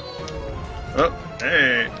 Oh,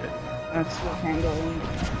 hey. I still can't go in.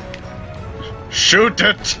 Shoot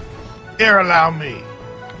it! Here, allow me.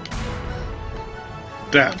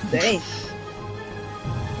 Damn. Hey,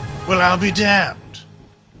 Well, I'll be damned.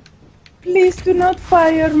 please do not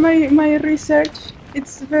fire my research.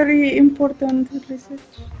 It's very important research.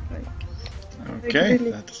 Okay,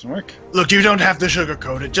 really- that doesn't work. Look, you don't have to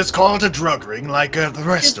sugarcoat it. Just call it a drug ring like the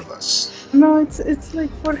rest of us. No, it's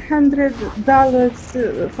like $400,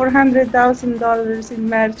 $400,000 in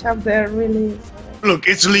merch out there, really. Look,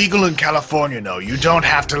 it's legal in California, no. You don't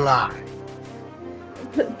have to lie.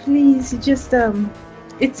 Please, just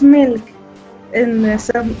it's milk, and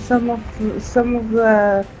some of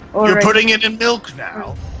the. You're putting it in milk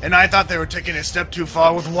now, and I thought they were taking a step too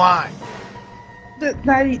far with wine.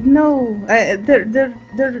 No,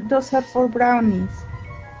 those are for brownies.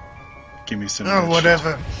 Give me some. Oh, milk.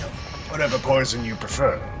 whatever poison you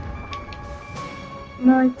prefer.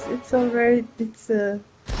 No, it's alright. It's I'm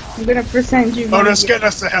gonna present you. Otis, get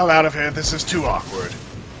us the hell out of here. This is too awkward.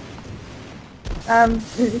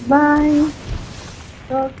 Bye.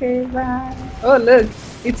 Okay, bye. Oh look,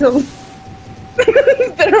 it's all.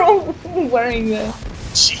 They're all wearing that.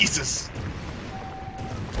 Jesus.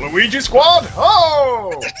 Luigi Squad,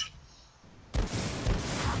 oh!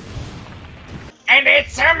 And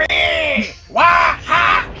it's me,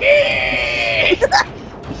 Wahaki!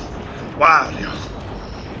 Wow.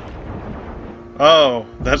 Oh,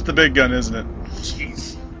 that's the big gun, isn't it?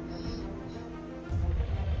 Jeez.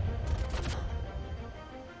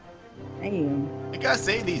 Damn. I gotta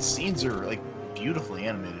say, these scenes are like beautifully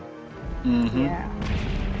animated. Mm-hmm. Yeah.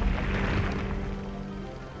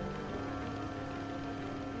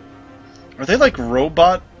 Are they like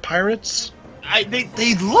robot pirates?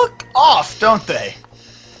 They look off, don't they?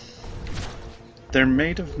 They're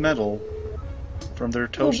made of metal from their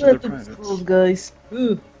toes to Go their back to the privates. schools, guys.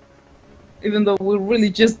 Ugh. Even though we really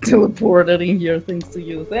just teleported in here, thanks to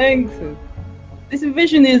you. Thanks. This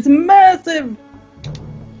invasion is massive.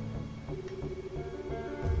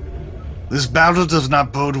 This battle does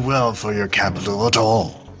not bode well for your capital at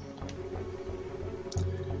all.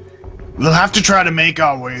 We'll have to try to make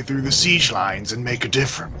our way through the siege lines and make a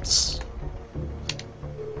difference.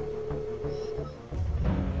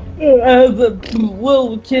 Well,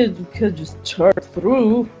 we could just charge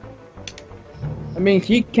through. I mean,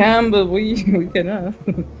 he can, but we cannot.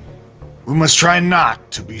 We must try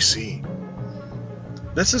not to be seen.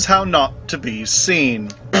 This is how not to be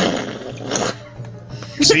seen.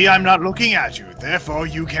 See, I'm not looking at you, therefore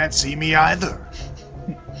you can't see me either.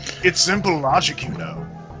 It's simple logic, you know.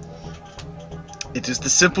 It is the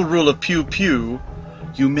simple rule of pew pew.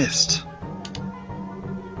 You missed.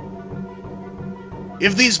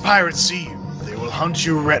 If these pirates see you, they will hunt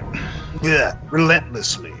you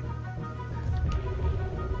relentlessly.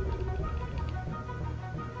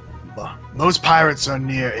 Most pirates are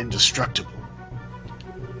near indestructible.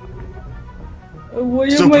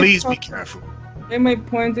 So please be careful. Am I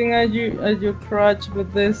pointing at you at your crotch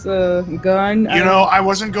with this gun? You know, I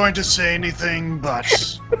wasn't going to say anything, but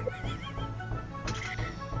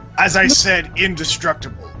as I said,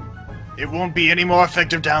 indestructible. It won't be any more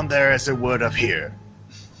effective down there as it would up here.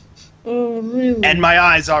 Oh, really? And my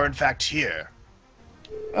eyes are in fact here.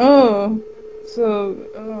 Oh,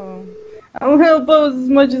 I'll help out as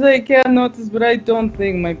much as I can notice, but I don't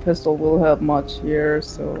think my pistol will help much here,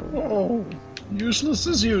 so... Oh, useless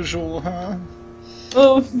as usual, huh?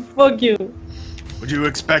 Oh, fuck you. Would you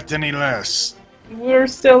expect any less? We're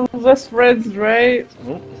still best friends, right?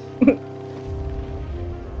 Oh.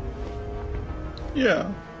 Yeah.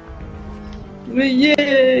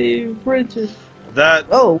 Yay, friendship. That...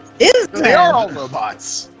 Oh, is They are all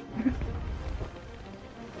robots.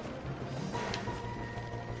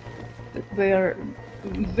 They're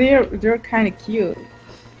kind of cute.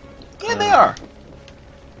 Yeah, they are.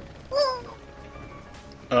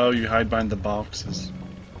 Oh, you hide behind the boxes.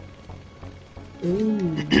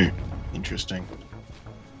 Ooh. Interesting.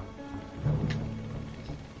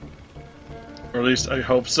 Or at least I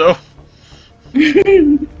hope so.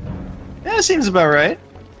 Yeah, seems about right.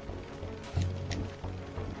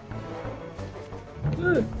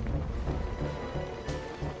 Good.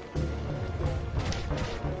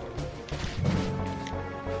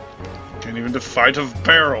 Can't even fight a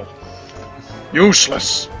barrel.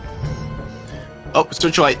 Useless. Oh,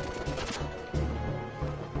 searchlight.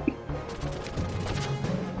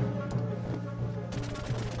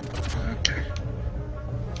 Okay.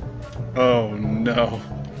 Oh no.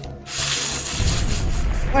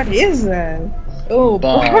 What is that? Oh,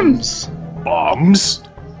 Bombs. Bombs?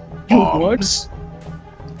 You Bombs?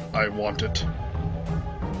 I want it.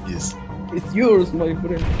 Yes. It's yours, my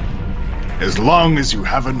friend. As long as you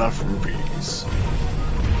have enough rupees.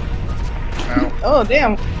 Ow. Oh,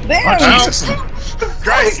 damn. Damn! Oh, Jesus!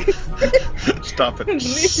 Great! Stop it.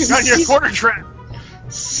 On your quarter trap!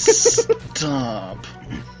 Stop.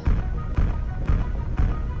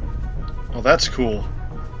 Oh, that's cool.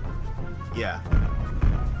 Yeah.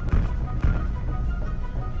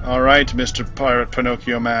 Alright, Mr. Pirate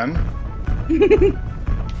Pinocchio Man.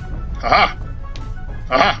 Haha!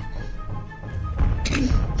 Haha!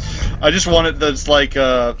 I just want it that's like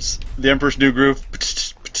the Emperor's New Groove.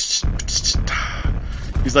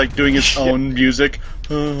 He's like doing his own music.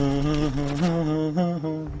 Yes.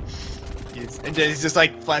 And then he's just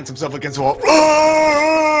like flings himself against the wall.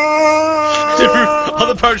 All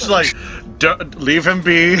the parts are like, leave him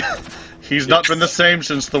be. He's not been the same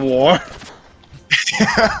since the war.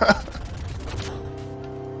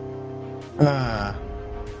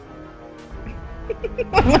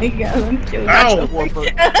 Oh my god, I'm killing Ow! myself.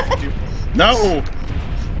 No!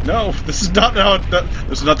 No! This is not how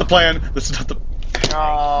this is not the plan. This is not the...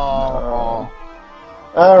 Oh.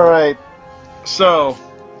 Alright. So,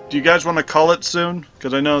 do you guys want to call it soon?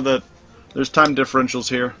 Because I know that there's time differentials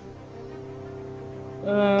here.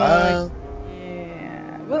 Yeah.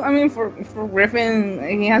 Well, I mean, for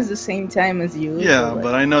Griffin, he has the same time as you. Yeah, so,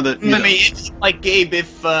 but I know that. I mean, it's like Gabe,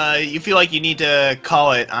 if you feel like you need to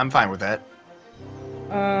call it, I'm fine with that.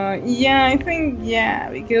 Yeah, I think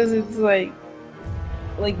because it's like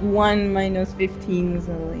 1 minus 15,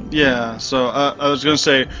 so like. Yeah, so I was gonna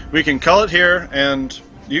say we can call it here, and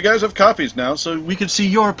you guys have copies now, so we can see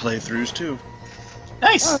your playthroughs too.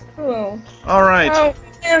 Nice. Oh, cool. All right. Oh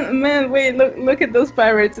man, wait! Look at those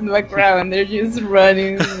pirates in the background. They're just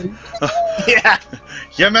running. Yeah.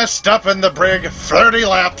 You messed up in the brig 30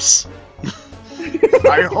 laps.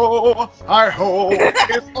 Hi-ho, hi-ho,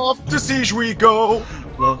 if off to siege we go.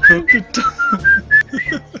 Welcome to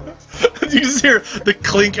You just hear the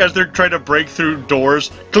clink as they're trying to break through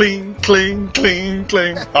doors. Cling, cling, cling,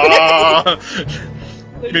 cling. Ah!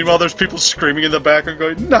 Meanwhile, there's people screaming in the background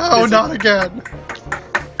going, no, not again.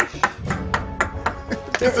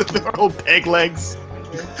 Their old peg legs.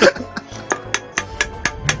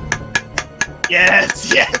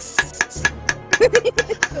 Yes, yes.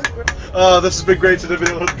 Oh, this has been great since I've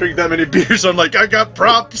been able to drink that many beers. I'm like, I got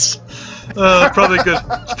props. Probably good.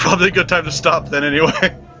 Probably a good time to stop then,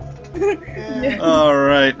 anyway. Yeah. All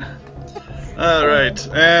right,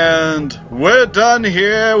 and we're done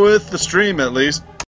here with the stream, at least.